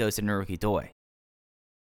lot of that goes to Naruki Doi.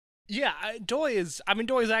 Yeah, Doi is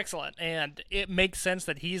excellent, and it makes sense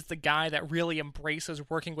that he's the guy that really embraces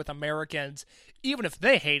working with Americans, even if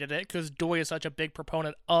they hated it, because Doi is such a big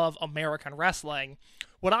proponent of American wrestling.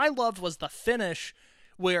 What I loved was the finish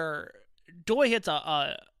where Doi hits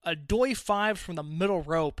a Doi 5 from the middle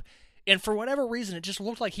rope, and for whatever reason, it just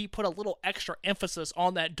looked like he put a little extra emphasis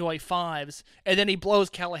on that Doi 5s, and then he blows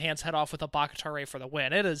Callahan's head off with a Bakatare for the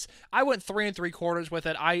win. I went 3 3/4 with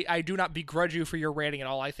it. I do not begrudge you for your rating at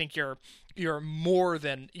all. I think you're more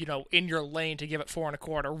than, in your lane to give it 4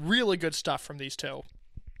 1/4. Really good stuff from these two.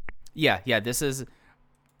 Yeah, this is,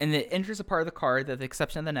 in the interest of part of the card, with the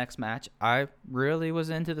exception of the next match, I really was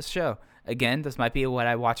into this show. Again, this might be what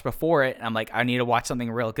I watched before it, and I'm like, I need to watch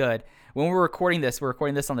something real good. When we're recording this on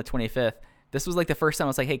the 25th. This was like the first time I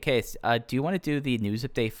was like, hey, Case, do you want to do the news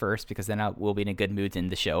update first? Because then we'll be in a good mood to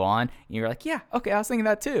end the show on. And you're like, yeah, okay, I was thinking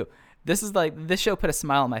that too. This show put a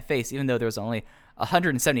smile on my face, even though there was only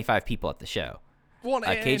 175 people at the show. Well,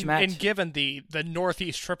 cage match. And given the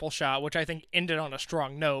Northeast triple shot, which I think ended on a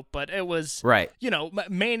strong note, but it was, right.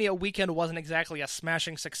 Mania weekend wasn't exactly a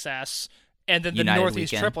smashing success. And then the United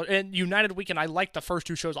Northeast weekend. triple and United weekend, I liked the first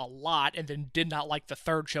two shows a lot, and then did not like the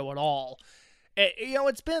third show at all.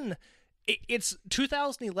 It's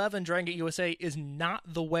 2011 Dragon Gate USA is not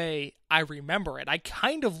the way I remember it. I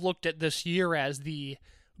kind of looked at this year as the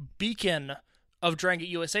beacon of Dragon Gate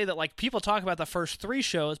USA, that like people talk about the first 3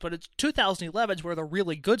 shows, but it's 2011 is where the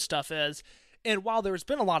really good stuff is. And while there's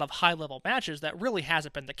been a lot of high-level matches, that really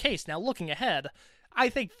hasn't been the case. Now, looking ahead, I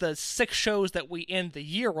think the 6 shows that we end the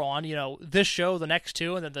year on, this show, the next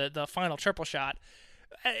 2, and then the final triple shot,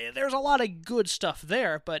 there's a lot of good stuff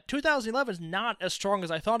there, but 2011 is not as strong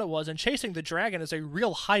as I thought it was, and Chasing the Dragon is a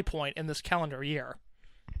real high point in this calendar year.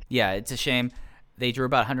 Yeah, it's a shame. They drew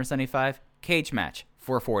about 175. Cage match,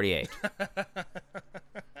 448.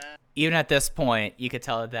 Even at this point, you could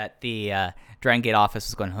tell that the Dragon Gate office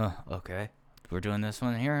was going, okay, we're doing this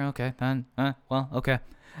one here, okay, then, well, okay.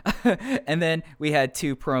 And then we had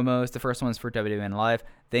 2 promos. The first one's for WWN Live.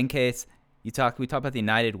 Then, Case, we talked about the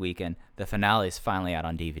United weekend. The finale is finally out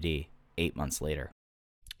on DVD 8 months later.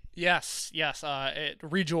 Yes.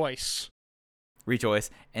 Rejoice.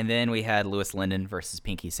 And then we had Louis Linden versus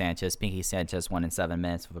Pinky Sanchez. Pinky Sanchez won in 7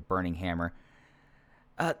 minutes with a burning hammer.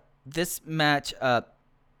 This match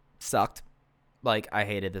sucked. Like, I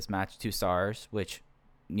hated this match. 2 stars, which,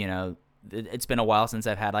 it's been a while since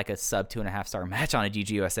I've had like a sub 2.5 star match on a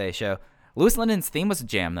DGUSA show. Louis Linden's theme was a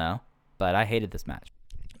jam, though. but I hated this match.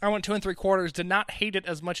 I went 2 3/4. Did not hate it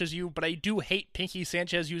as much as you, but I do hate Pinky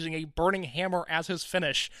Sanchez using a burning hammer as his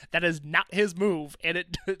finish. That is not his move, and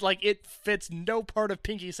it fits no part of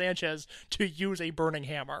Pinky Sanchez to use a burning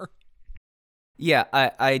hammer. Yeah,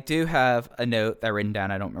 I do have a note that written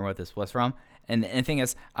down. I don't remember what this was from. And the thing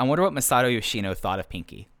is, I wonder what Masato Yoshino thought of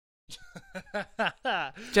Pinky.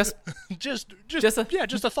 just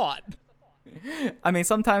a thought. I mean,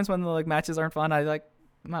 sometimes when the matches aren't fun, I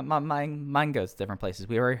my mind goes to different places.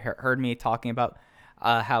 We already heard me talking about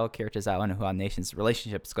how Akira Tozawa and Juan Nation's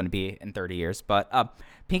relationship is going to be in 30 years. But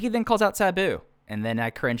Pinky then calls out Sabu, and then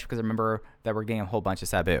I cringe because I remember that we're getting a whole bunch of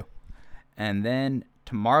Sabu. And then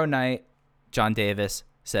tomorrow night, John Davis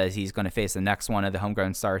says he's going to face the next one of the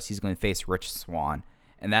homegrown stars. He's going to face Rich Swann.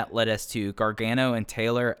 And that led us to Gargano and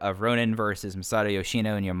Taylor of Ronin versus Masato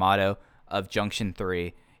Yoshino and Yamato of Junction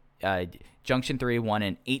 3. Junction 3 won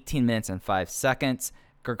in 18 minutes and 5 seconds.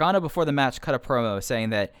 Gargano, before the match, cut a promo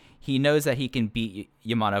saying that he knows that he can beat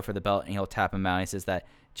Yamato for the belt and he'll tap him out. He says that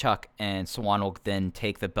Chuck and Swann will then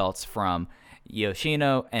take the belts from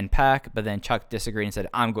Yoshino and Pac, but then Chuck disagreed and said,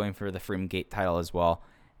 I'm going for the Freedom Gate title as well.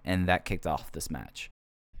 And that kicked off this match.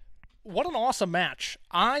 What an awesome match.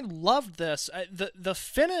 I loved this. The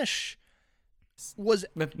finish was...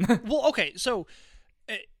 well, okay, so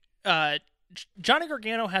Johnny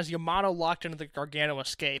Gargano has Yamato locked into the Gargano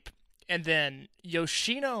escape, and then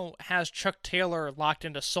Yoshino has Chuck Taylor locked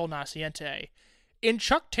into Sol Naciente. And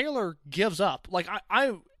Chuck Taylor gives up.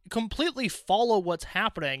 I completely follow what's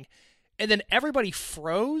happening, and then everybody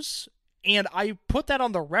froze, and I put that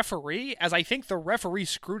on the referee, as I think the referee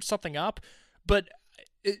screwed something up, but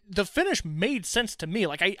the finish made sense to me.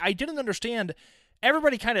 I didn't understand.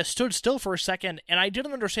 Everybody kind of stood still for a second, and I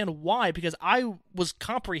didn't understand why, because I was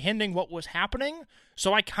comprehending what was happening,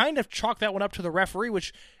 so I kind of chalked that one up to the referee,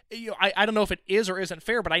 which I don't know if it is or isn't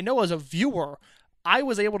fair, but I know as a viewer, I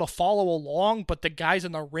was able to follow along, but the guys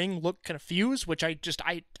in the ring looked confused, which I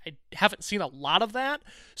haven't seen a lot of that.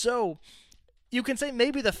 So you can say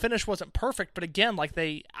maybe the finish wasn't perfect, but again,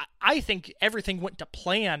 I think everything went to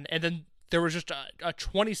plan, and then there was just a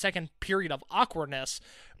 20-second period of awkwardness.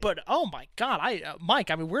 But, oh my God, Mike,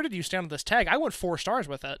 where did you stand on this tag? I went 4 stars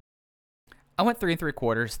with it. I went 3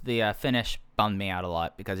 3/4. The finish bummed me out a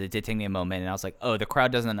lot because it did take me a moment, and I was like, oh, the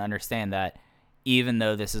crowd doesn't understand that even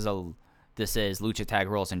though this is Lucha Tag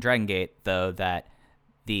Rules and Dragon Gate, though, that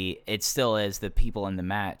it still is the people in the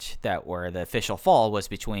match that were the official fall was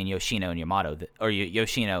between Yoshino and Yamato, or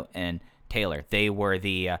Yoshino and Taylor. They were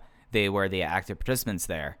the active participants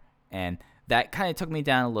there. And that kind of took me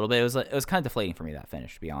down a little bit. It was kind of deflating for me, that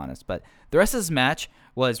finish, to be honest. But the rest of this match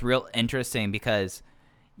was real interesting because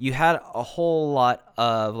you had a whole lot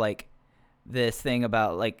of this thing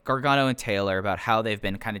about Gargano and Taylor, about how they've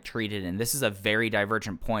been kind of treated. And this is a very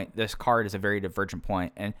divergent point. This card is a very divergent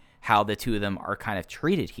point, and how the two of them are kind of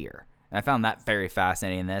treated here. And I found that very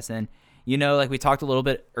fascinating in this. And, we talked a little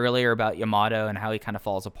bit earlier about Yamato and how he kind of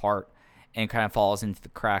falls apart and kind of falls into the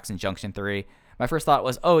cracks in Junction 3. My first thought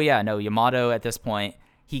was, oh yeah, no, Yamato at this point,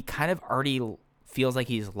 he kind of already feels like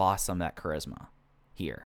he's lost some of that charisma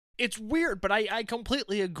here. It's weird, but I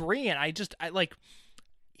completely agree, and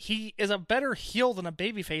he is a better heel than a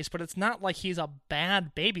babyface, but it's not like he's a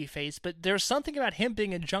bad babyface, but there's something about him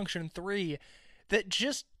being in Junction 3 that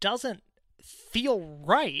just doesn't feel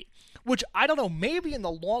right, which I don't know, maybe in the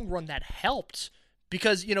long run that helped,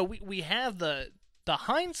 because, we have the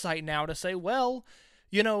hindsight now to say, well,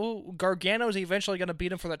 Gargano's eventually going to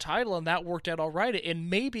beat him for the title, and that worked out all right. And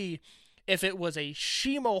maybe if it was a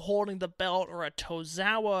Shimo holding the belt, or a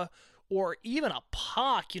Tozawa, or even a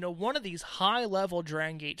Pac, one of these high-level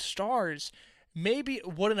Dragon Gate stars, maybe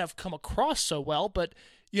it wouldn't have come across so well. But,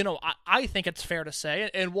 I think it's fair to say,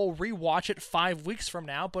 and we'll rewatch it 5 weeks from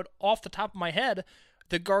now, but off the top of my head,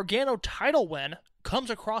 the Gargano title win comes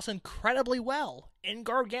across incredibly well, and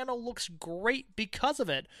Gargano looks great because of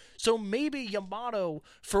it. So maybe Yamato,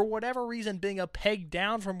 for whatever reason, being a peg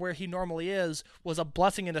down from where he normally is, was a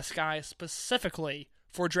blessing in disguise specifically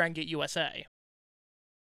for Dragon Gate USA.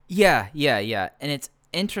 Yeah. And it's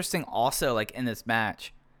interesting also, in this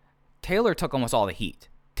match, Taylor took almost all the heat.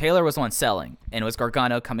 Taylor was the one selling, and it was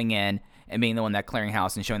Gargano coming in and being the one that clearing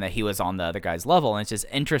house and showing that he was on the other guy's level. And it's just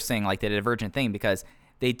interesting, the divergent thing, because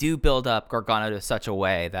they do build up Gargano to such a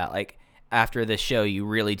way that, after this show, you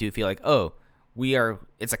really do feel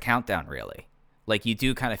it's a countdown, really. You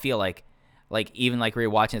do kind of feel even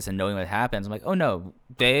rewatching this and knowing what happens, I'm like, oh no,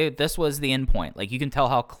 this was the end point. You can tell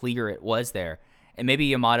how clear it was there. And maybe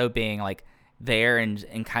Yamato being, there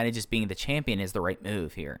and kind of just being the champion is the right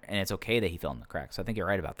move here. And it's okay that he fell in the cracks. So I think you're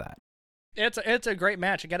right about that. It's a great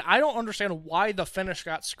match. Again, I don't understand why the finish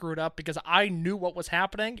got screwed up because I knew what was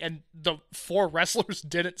happening and the 4 wrestlers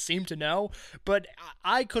didn't seem to know. But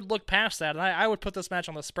I could look past that, and I would put this match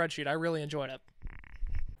on the spreadsheet. I really enjoyed it.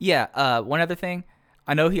 Yeah, one other thing.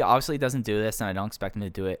 I know he obviously doesn't do this, and I don't expect him to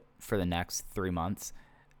do it for the next 3 months.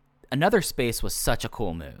 Another space was such a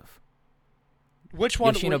cool move. Which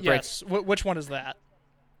one? Breaks, which one is that?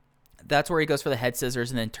 That's where he goes for the head scissors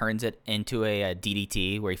and then turns it into a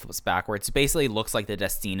DDT where he flips backwards. It basically looks like the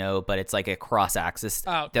Destino, but it's like a cross-axis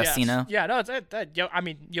Destino. Yes. Yeah, no,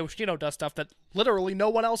 Yoshino does stuff that literally no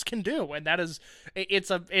one else can do, and that is,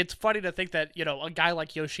 it's funny to think that, a guy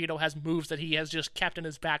like Yoshino has moves that he has just kept in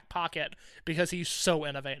his back pocket because he's so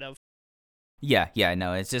innovative. Yeah,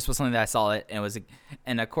 no, it just was something that I saw it, and it was,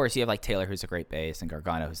 and of course you have like Taylor, who's a great bass, and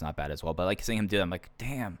Gargano, who's not bad as well, but like seeing him do that, I'm like,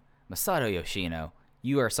 damn, Masato Yoshino.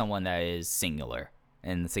 You are someone that is singular,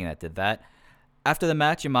 and the thing that did that. After the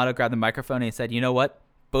match, Yamato grabbed the microphone and he said, "You know what?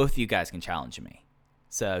 Both of you guys can challenge me."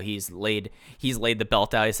 So he's laid the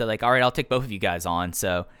belt out. He said, like, "All right, I'll take both of you guys on."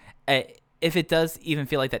 So if it does even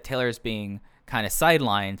feel like that Taylor is being kind of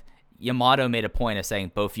sidelined, Yamato made a point of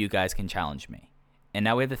saying, "Both of you guys can challenge me." And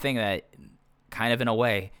now we have the thing that, kind of in a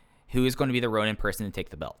way, who is going to be the Ronin person to take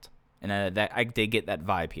the belt? And that I did get that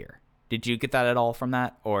vibe here. Did you get that at all from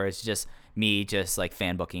that, or is it just me just like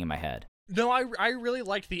fan booking in my head? No, I really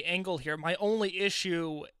liked the angle here. My only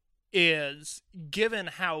issue is, given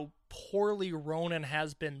how poorly Ronin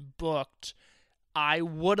has been booked, I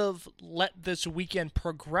would have let this weekend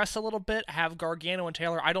progress a little bit, have Gargano and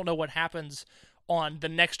Taylor. I don't know what happens on the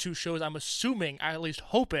next 2 shows. I'm assuming, at least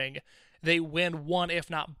hoping, they win one, if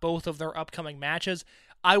not both, of their upcoming matches.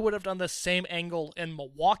 I would have done the same angle in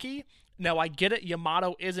Milwaukee. Now, I get it,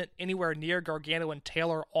 Yamato isn't anywhere near Gargano and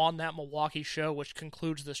Taylor on that Milwaukee show, which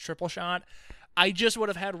concludes this triple shot. I just would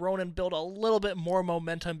have had Ronin build a little bit more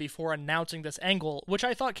momentum before announcing this angle, which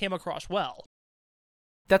I thought came across well.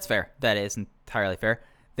 That's fair. That is entirely fair.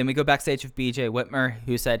 Then we go backstage with BJ Whitmer,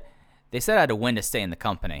 who said, "They said I had to win to stay in the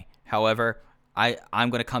company. However,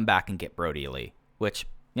 I'm going to come back and get Brody Lee," which,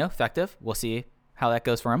 effective. We'll see how that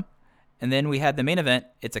goes for him. And then we had the main event.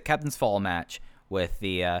 It's a Captain's Fall match with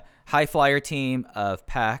the High Flyer team of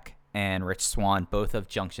Pac and Rich Swann, both of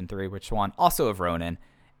Junction 3. Rich Swann, also of Ronin,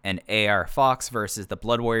 and AR Fox versus the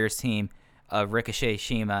Blood Warriors team of Ricochet,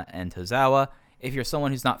 Shima, and Tozawa. If you're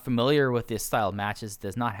someone who's not familiar with this style of matches, it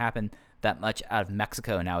does not happen that much out of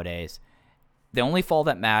Mexico nowadays. The only fall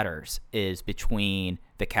that matters is between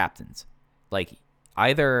the captains. Like,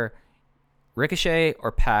 either Ricochet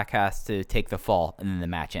or Pac has to take the fall, and then the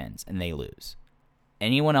match ends, and they lose.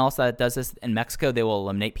 Anyone else that does this in Mexico, they will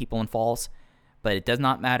eliminate people in falls, but it does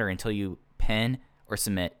not matter until you pin or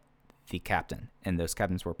submit the captain. And those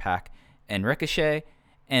captains were Pac and Ricochet.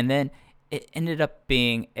 And then it ended up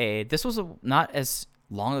being this was not as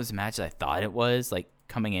long of a match as I thought it was, like,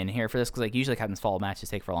 coming in here for this, because like usually Captain's Fall matches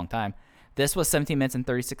take for a long time. This was 17 minutes and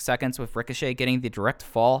 36 seconds with Ricochet getting the direct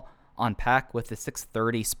fall on Pac with the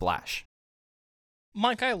 630 splash.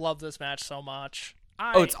 Mike, I love this match so much.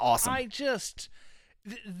 It's awesome.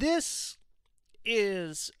 This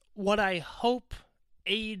is what I hope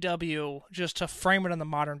AEW, just to frame it in the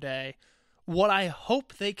modern day, what I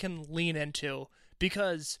hope they can lean into,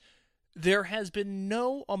 because there has been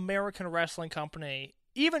no American wrestling company,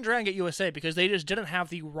 even Dragon Gate USA, because they just didn't have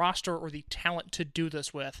the roster or the talent to do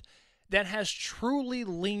this with, that has truly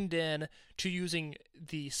leaned in to using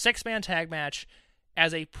the 6-man tag match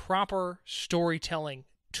as a proper storytelling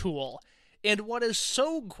tool. And what is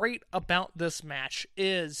so great about this match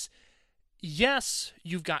is, yes,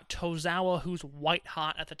 you've got Tozawa, who's white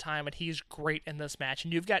hot at the time, and he's great in this match.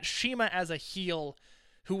 And you've got Shima as a heel,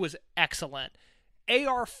 who was excellent.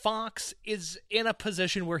 AR Fox is in a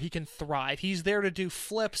position where he can thrive. He's there to do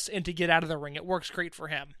flips and to get out of the ring. It works great for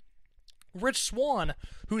him. Rich Swann,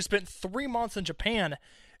 who spent 3 months in Japan,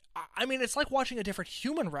 I mean, it's like watching a different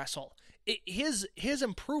human wrestle. His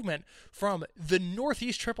improvement from the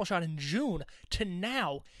Northeast triple shot in June to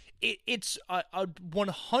now, it's a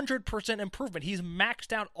 100% improvement. He's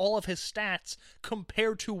maxed out all of his stats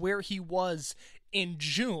compared to where he was in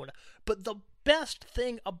June. But the best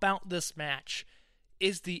thing about this match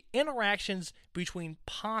is the interactions between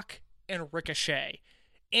Pac and Ricochet.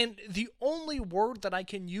 And the only word that I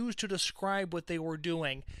can use to describe what they were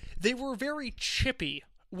doing, they were very chippy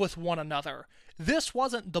with one another. This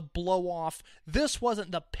wasn't the blow-off. This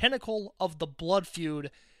wasn't the pinnacle of the blood feud.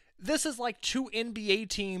 This is like 2 NBA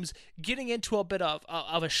teams getting into a bit of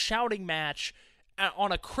a shouting match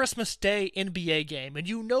on a Christmas Day NBA game. And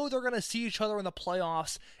you know they're going to see each other in the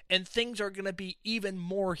playoffs, and things are going to be even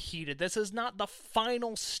more heated. This is not the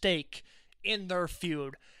final stake in their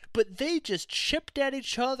feud. but they just chipped at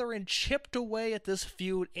each other and chipped away at this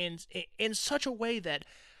feud in such a way that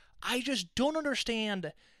I just don't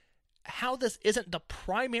understand how this isn't the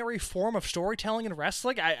primary form of storytelling in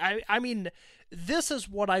wrestling. I mean, this is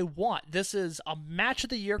what I want. This is a match of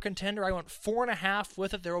the year contender. I want 4.5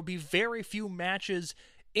 with it. There will be very few matches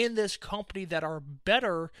in this company that are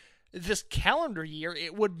better this calendar year.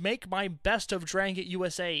 It would make my Best of Dragon Gate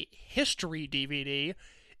USA history DVD,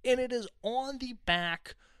 and it is on the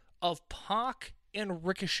back of Pac and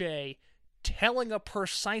Ricochet telling a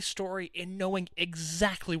precise story and knowing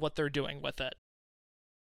exactly what they're doing with it.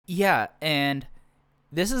 Yeah, and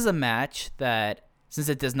this is a match that, since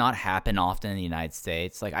it does not happen often in the United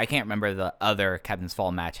States, like, I can't remember the other Captain's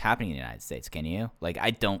Fall match happening in the United States, can you? Like,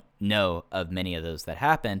 I don't know of many of those that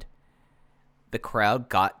happened. The crowd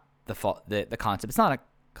got the concept. It's not a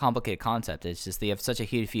complicated concept. It's just they have such a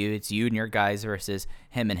huge feud. It's you and your guys versus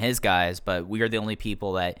him and his guys, but we are the only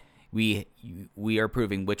people that we are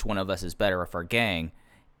proving which one of us is better of our gang.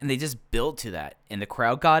 And they just build to that, and the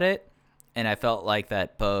crowd got it. And I felt like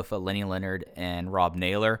that both Lenny Leonard and Rob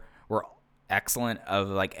Naylor were excellent of,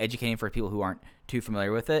 like, educating for people who aren't too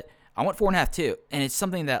familiar with it. I want 4.5 too, and it's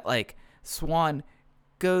something that, like, Swan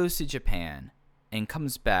goes to Japan and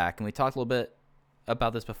comes back, and we talked a little bit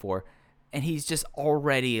about this before, and he's just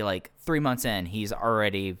already, like, 3 months in, he's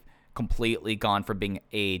already completely gone from being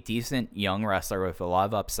a decent young wrestler with a lot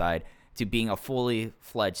of upside to being a fully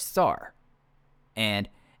fledged star. And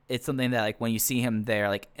it's something that, like, when you see him there,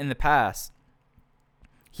 like, in the past,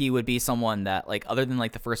 he would be someone that, like, other than,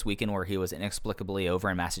 like, the first weekend where he was inexplicably over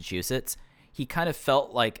in Massachusetts, he kind of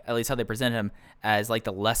felt like, at least how they presented him, as, like,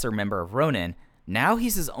 the lesser member of Ronin. Now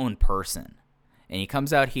he's his own person. And he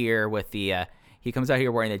comes out here with the, he comes out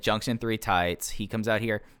here wearing the Junction 3 tights. He comes out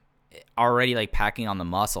here already, like, packing on the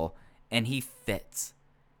muscle, and he fits.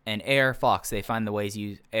 And AR Fox, they find the ways to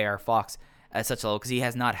use AR Fox at such a level, because he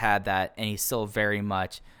has not had that, and he's still very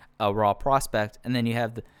much a raw prospect. And then you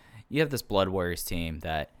have this Blood Warriors team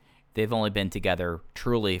that they've only been together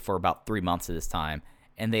truly for about 3 months at this time,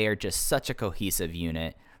 and they are just such a cohesive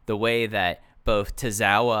unit. The way that both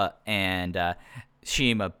Tozawa and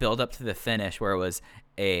Shima build up to the finish, where it was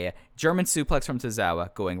a German suplex from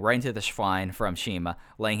Tozawa going right into the Schwein from Shima,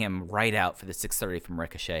 laying him right out for the 630 from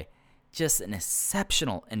Ricochet. Just an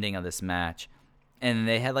exceptional ending of this match. And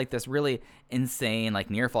they had, like, this really insane,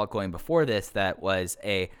 like, near fall going before this that was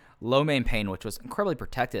a low main pain, which was incredibly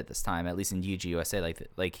protected at this time, at least in UGUSA.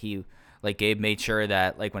 Like Gabe made sure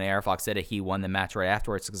that, like, when AR Fox did it, he won the match right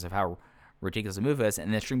afterwards because of how ridiculous the move is.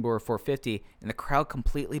 And then Springboard 450, and the crowd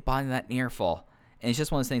completely buying that near fall. And it's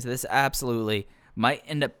just one of those things that this absolutely might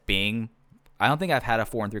end up being. I don't think I've had a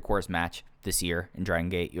 4 3/4 match this year in Dragon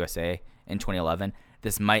Gate USA in 2011.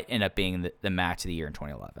 This might end up being the match of the year in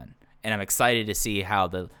 2011. And I'm excited to see how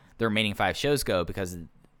the remaining 5 shows go, because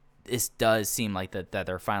this does seem like that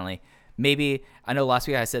they're finally, maybe, I know last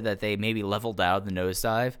week I said that they maybe leveled out the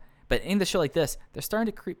nosedive, but in the show like this, they're starting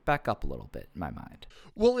to creep back up a little bit in my mind.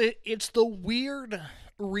 Well, it's the weird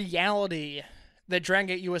reality that Dragon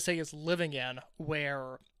Gate USA is living in,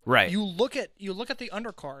 where you look at the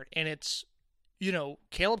undercard, and it's, you know,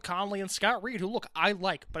 Caleb Conley and Scott Reed, who, look, I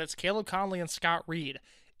like, but it's Caleb Conley and Scott Reed.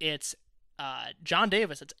 It's John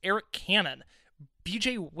Davis. It's Eric Cannon.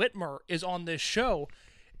 BJ Whitmer is on this show.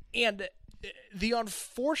 And the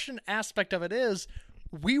unfortunate aspect of it is,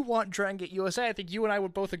 we want Dragon Gate USA. I think you and I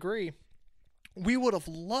would both agree. We would have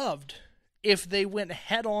loved if they went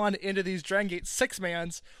head on into these Dragon Gate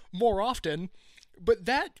 6-mans more often, but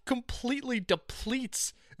that completely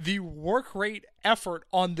depletes the work rate effort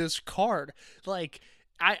on this card. Like,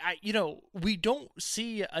 we don't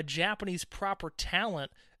see a Japanese proper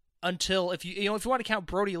talent until, if you want to count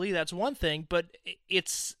Brody Lee, that's one thing, but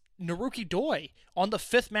it's Naruki Doi on the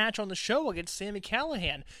 5th match on the show against Sami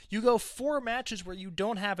Callihan. You go 4 matches where you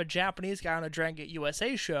don't have a Japanese guy on a Dragon Gate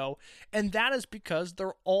USA show, and that is because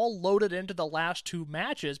they're all loaded into the last 2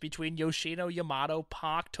 matches between Yoshino, Yamato,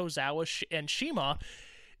 Pac, Tozawa, and Shima.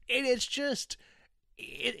 And it's just,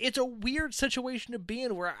 it's a weird situation to be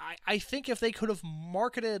in, where I think if they could have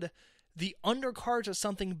marketed the undercards as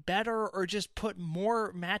something better, or just put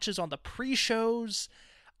more matches on the pre-shows,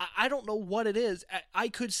 I don't know what it is. I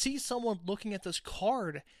could see someone looking at this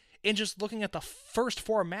card and just looking at the first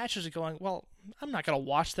 4 matches and going, well, I'm not going to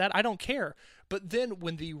watch that. I don't care. But then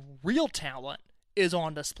when the real talent is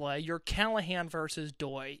on display, your Callahan versus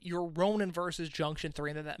Doi, your Ronin versus Junction 3,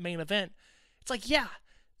 and then that main event, it's like, yeah,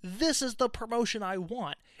 this is the promotion I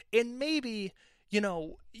want. And maybe,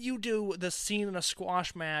 you do the scene in a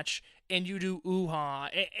squash match, and you do Uha,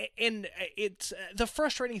 and it's, the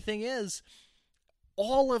frustrating thing is,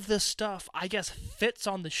 all of this stuff, I guess, fits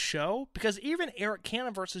on the show, because even Eric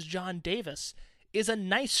Cannon versus John Davis is a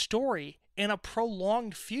nice story and a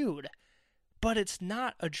prolonged feud, but it's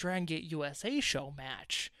not a Dragon Gate USA show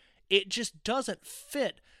match. It just doesn't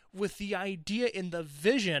fit with the idea and the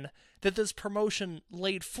vision that this promotion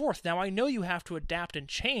laid forth. Now, I know you have to adapt and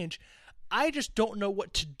change. I just don't know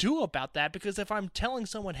what to do about that, because if I'm telling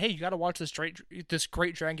someone, hey, you got to watch this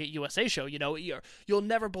great Dragon Gate USA show, you'll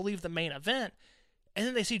never believe the main event, and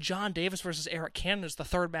then they see John Davis versus Eric Cannon as the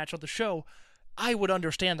third match of the show, I would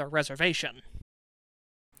understand their reservation.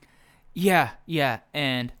 Yeah,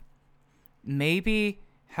 and maybe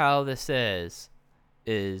how this is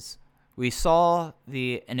we saw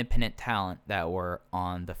the independent talent that were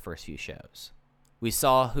on the first few shows. We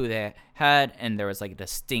saw who they had, and there was like a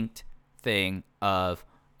distinct thing of,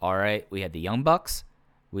 all right, we had the Young Bucks,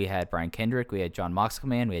 we had Brian Kendrick, we had John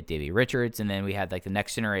Moxley, we had Davey Richards, and then we had like the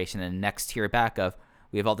next generation and the next tier back of,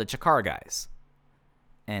 we have all the Chikara guys.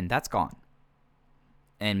 And that's gone.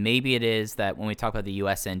 And maybe it is that when we talk about the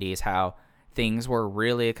US Indies, how things were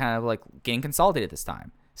really kind of like getting consolidated this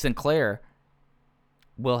time. Sinclair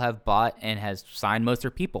will have bought and has signed most of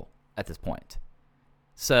their people at this point.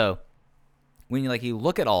 So when you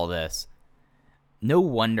look at all this, no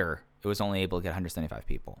wonder it was only able to get 175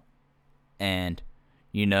 people. And,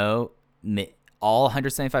 all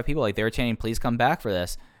 175 people, like, they were chanting, please come back for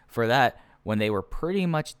this, for that, when they were pretty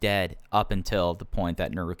much dead up until the point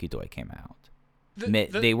that Naruki Doi came out.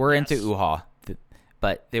 They were into Uha,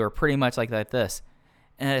 but they were pretty much like this.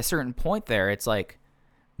 And at a certain point there, it's like,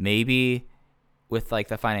 maybe with like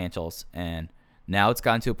the financials, and now it's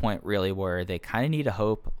gotten to a point really where they kind of need to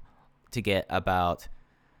hope to get about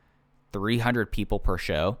 300 people per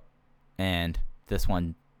show, and this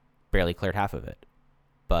one barely cleared half of it.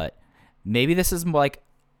 But maybe this is like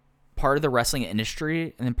part of the wrestling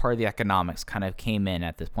industry, and then part of the economics kind of came in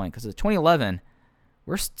at this point, because in 2011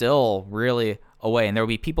 we're still really away, and there will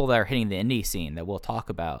be people that are hitting the indie scene that we'll talk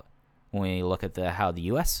about when we look at how the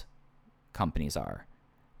US companies are.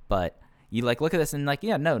 But you look at this and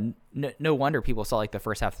no wonder people saw like the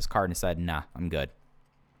first half of this card and said, nah, I'm good.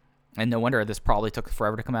 And no wonder this probably took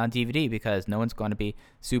forever to come out on DVD, because no one's going to be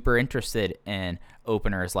super interested in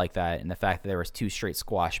openers like that, and the fact that there was 2 straight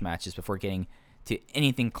squash matches before getting to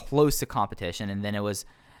anything close to competition. And then it was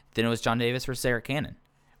John Davis versus Eric Cannon,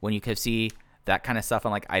 when you could see that kind of stuff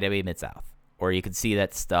on like IWA Mid-South, or you could see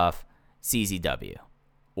that stuff CZW,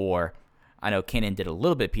 or I know Cannon did a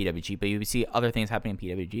little bit PWG, but you would see other things happening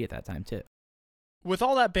in PWG at that time too. With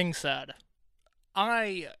all that being said,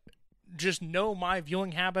 I just know my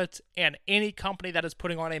viewing habits, and any company that is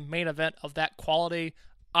putting on a main event of that quality,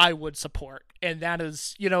 I would support. And that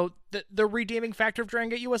is, the redeeming factor of Dragon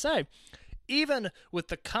Gate USA. Even with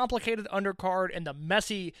the complicated undercard and the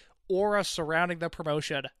messy aura surrounding the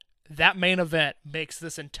promotion, that main event makes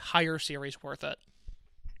this entire series worth it.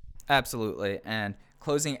 Absolutely. And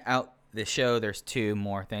closing out the show, there's 2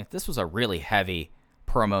 more things. This was a really heavy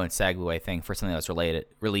promo and segue thing for something that was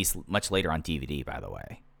released much later on DVD, by the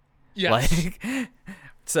way. Yes.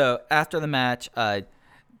 So after the match,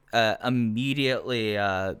 immediately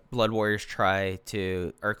Blood Warriors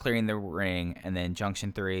are clearing the ring, and then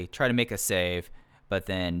Junction 3 try to make a save, but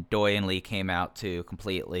then Doi and Lee came out to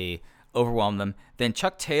completely overwhelm them. Then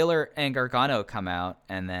Chuck Taylor and Gargano come out,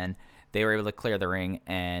 and then they were able to clear the ring.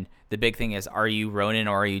 And the big thing is, are you Ronin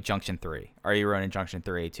or are you Junction 3? Are you Ronin Junction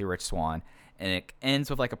 3 to Rich Swann? And it ends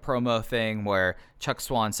with like a promo thing where Chuck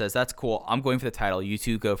Swan says, that's cool, I'm going for the title, you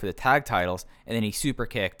 2 go for the tag titles. And then he super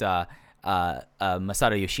kicked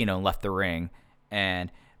Masato Yoshino and left the ring.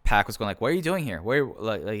 And Pac was going like, what are you doing here?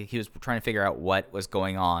 Like he was trying to figure out what was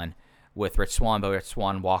going on with Rich Swann, but Rich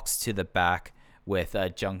Swann walks to the back with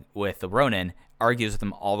the Ronin, argues with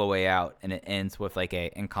him all the way out, and it ends with like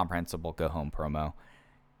a incomprehensible go home promo.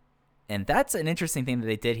 And that's an interesting thing that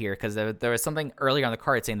they did here, because there was something earlier on the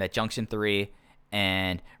card saying that Junction 3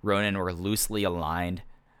 and Ronin were loosely aligned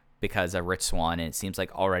because of Rich Swann, and it seems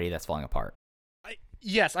like already that's falling apart.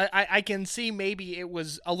 Yes, I can see maybe it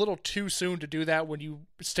was a little too soon to do that when you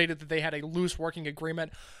stated that they had a loose working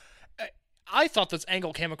agreement. I thought this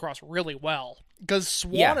angle came across really well, because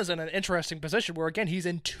Swan is in an interesting position where, again, he's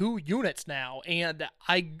in 2 units now, and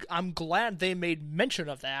I'm glad they made mention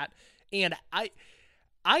of that. And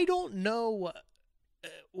I don't know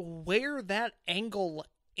where that angle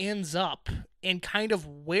ends up and kind of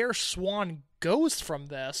where Swan goes from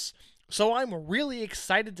this. So I'm really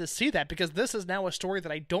excited to see that, because this is now a story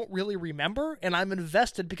that I don't really remember, and I'm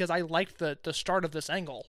invested because I liked the start of this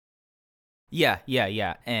angle. Yeah.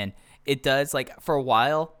 And it does, like, for a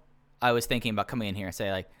while, I was thinking about coming in here and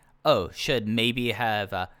say, like, oh, should maybe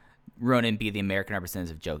have Ronan be the American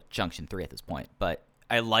representative of Junction 3 at this point. But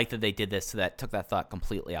I like that they did this, so that took that thought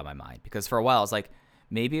completely out of my mind. Because for a while, I was like,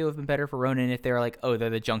 maybe it would have been better for Ronan if they were like, oh, they're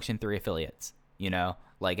the Junction 3 affiliates,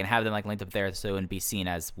 like, and have them like linked up there so it wouldn't be seen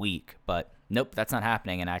as weak. But nope, that's not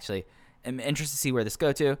happening. And actually, I'm interested to see where this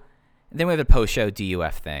go to. And then we have the post-show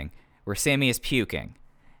DUF thing where Sammy is puking,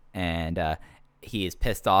 and he is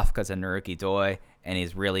pissed off because of Naruki Doi, and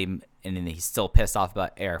he's still pissed off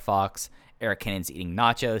about Eric Fox. Eric Cannon's eating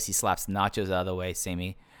nachos. He slaps the nachos out of the way.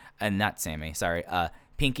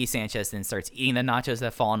 Pinky Sanchez then starts eating the nachos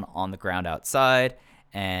that fall on the ground outside,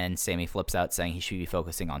 and Sammy flips out saying he should be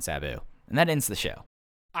focusing on Sabu. And that ends the show.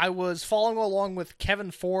 I was following along with Kevin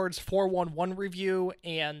Ford's 411 review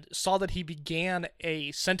and saw that he began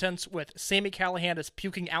a sentence with Sami Callihan is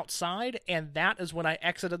puking outside, and that is when I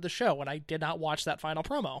exited the show, and I did not watch that final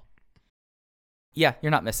promo. Yeah,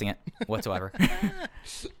 you're not missing it whatsoever.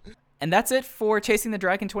 And that's it for Chasing the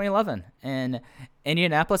Dragon 2011. In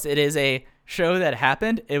Indianapolis, it is a show that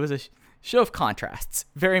happened. It was a show of contrasts,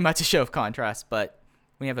 very much a show of contrasts, but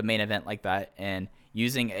when you have a main event like that and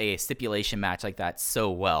using a stipulation match like that so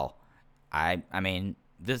well, I mean,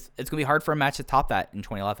 it's going to be hard for a match to top that in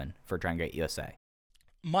 2011 for Dragon Gate USA.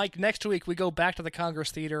 Mike, next week we go back to the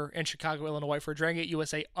Congress Theater in Chicago, Illinois for Dragon Gate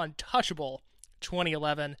USA Untouchable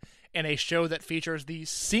 2011, and a show that features the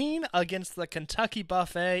Scene against the Kentucky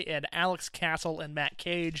Buffet and Alex Castle and Matt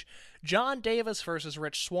Cage, John Davis versus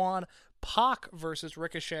Rich Swann, Pac versus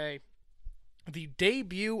Ricochet, the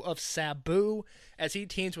debut of Sabu as he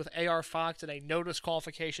teams with AR Fox in a no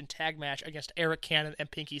disqualification tag match against Eric Cannon and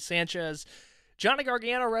Pinky Sanchez. Johnny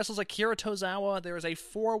Gargano wrestles Akira Tozawa. There is a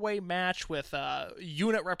 4-way match with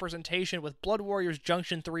unit representation with Blood Warriors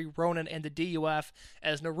Junction 3, Ronin, and the DUF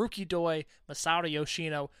as Naruki Doi, Masato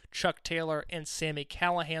Yoshino, Chuck Taylor, and Sami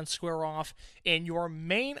Callihan square off. In your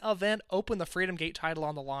main event, open the Freedom Gate title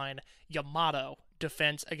on the line. Yamato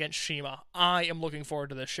defense against Shima. I am looking forward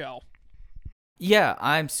to this show. Yeah,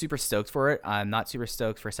 I'm super stoked for it. I'm not super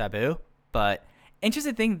stoked for Sabu, but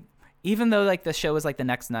interesting thing, even though like the show is like the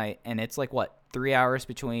next night and it's like 3 hours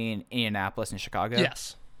between Indianapolis and Chicago.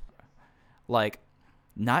 Yes. Like,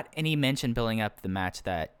 not any mention building up the match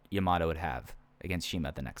that Yamato would have against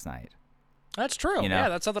Shima the next night. That's true. Yeah,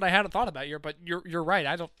 that's something I hadn't thought about here, but you're right.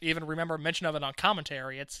 I don't even remember mention of it on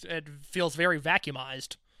commentary. It feels very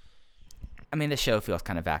vacuumized. I mean, the show feels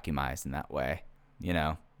kind of vacuumized in that way,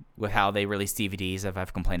 with how they release DVDs. If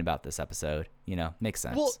I've complained about this episode, makes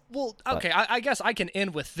sense. Well, okay. I guess I can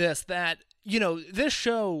end with this, that, this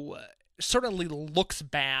show certainly looks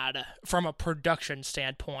bad from a production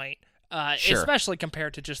standpoint, sure. Especially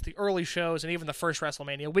compared to just the early shows and even the first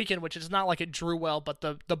WrestleMania weekend, which is not like it drew well, but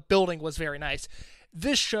the building was very nice.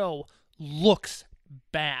 This show looks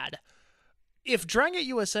bad. If Dragon Gate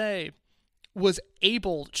USA was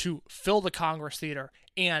able to fill the Congress Theater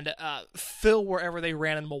and fill wherever they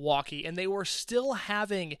ran in Milwaukee, and they were still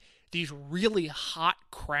having these really hot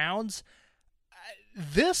crowds,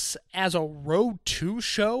 this, as a Road 2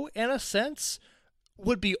 show, in a sense,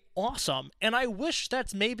 would be awesome. And I wish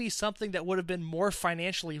that's maybe something that would have been more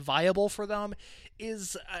financially viable for them,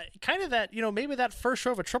 is kind of that, maybe that first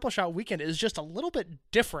show of a Triple Shot weekend is just a little bit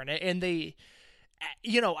different. And they,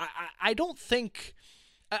 I don't think...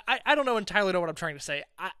 I don't entirely know what I'm trying to say.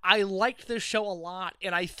 I liked this show a lot,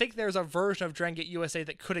 and I think there's a version of Dragon Gate USA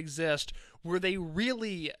that could exist where they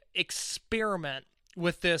really experiment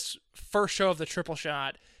with this first show of the Triple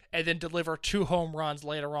Shot and then deliver 2 home runs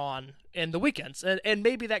later on in the weekends. And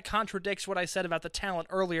maybe that contradicts what I said about the talent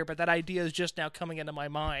earlier, but that idea is just now coming into my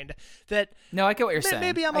mind. No, I get what you're saying.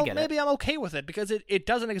 Maybe I'm okay with it, because it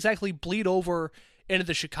doesn't exactly bleed over into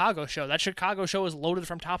the Chicago show. That Chicago show is loaded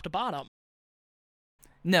from top to bottom.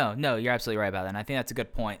 No, you're absolutely right about that, and I think that's a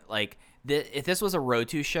good point. Like, if this was a Road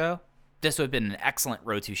 2 show, this would have been an excellent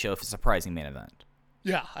Road 2 show for a surprising main event.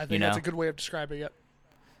 Yeah, I think that's a good way of describing it.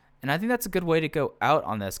 And I think that's a good way to go out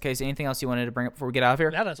on this. Case, anything else you wanted to bring up before we get out of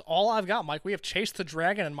here? That is all I've got, Mike. We have Chased the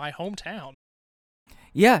Dragon in my hometown.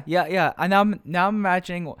 Yeah. And now I'm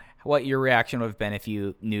imagining what your reaction would have been if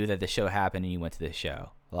you knew that the show happened and you went to this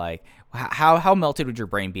show. Like, how melted would your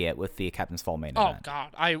brain be with the Captain's Fall main event? Oh,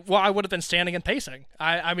 God. I would have been standing and pacing.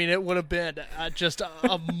 I mean, it would have been just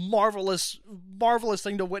a marvelous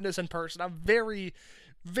thing to witness in person. I'm very,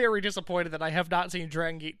 very disappointed that I have not seen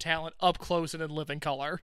Dragon Gate talent up close and in living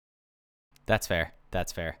color. That's fair.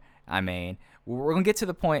 I mean, we're going to get to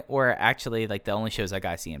the point where actually, like, the only shows I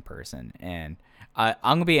got to see in person. And I'm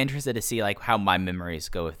going to be interested to see, like, how my memories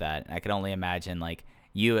go with that. I can only imagine, like,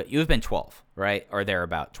 you have been 12, right? Or they're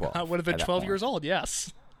about 12. I would have been 12 years old,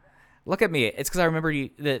 yes. Look at me. It's because I remember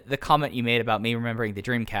the comment you made about me remembering the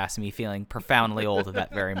Dreamcast and me feeling profoundly old at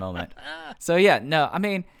that very moment. So, yeah, no, I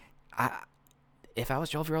mean, if I was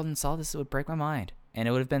 12-year-old and saw this, it would break my mind. And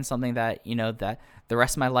it would have been something that, that the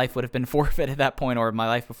rest of my life would have been forfeit at that point, or my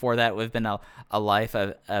life before that would have been a life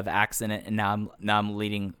of accident. And now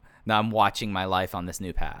I'm watching my life on this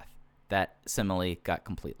new path. That simile got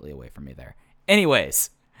completely away from me there. Anyways.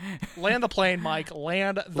 Land the plane, Mike.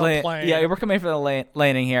 Land the plane. Yeah, we're coming for the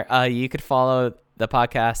landing here. You could follow the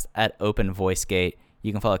podcast at Open VoiceGate.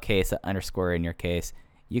 You can follow Case at _ in your case.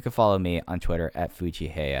 You can follow me on Twitter at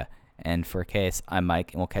Fujiheya. And for Case, I'm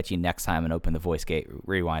Mike, and we'll catch you next time and Open the VoiceGate,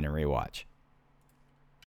 Rewind and Rewatch.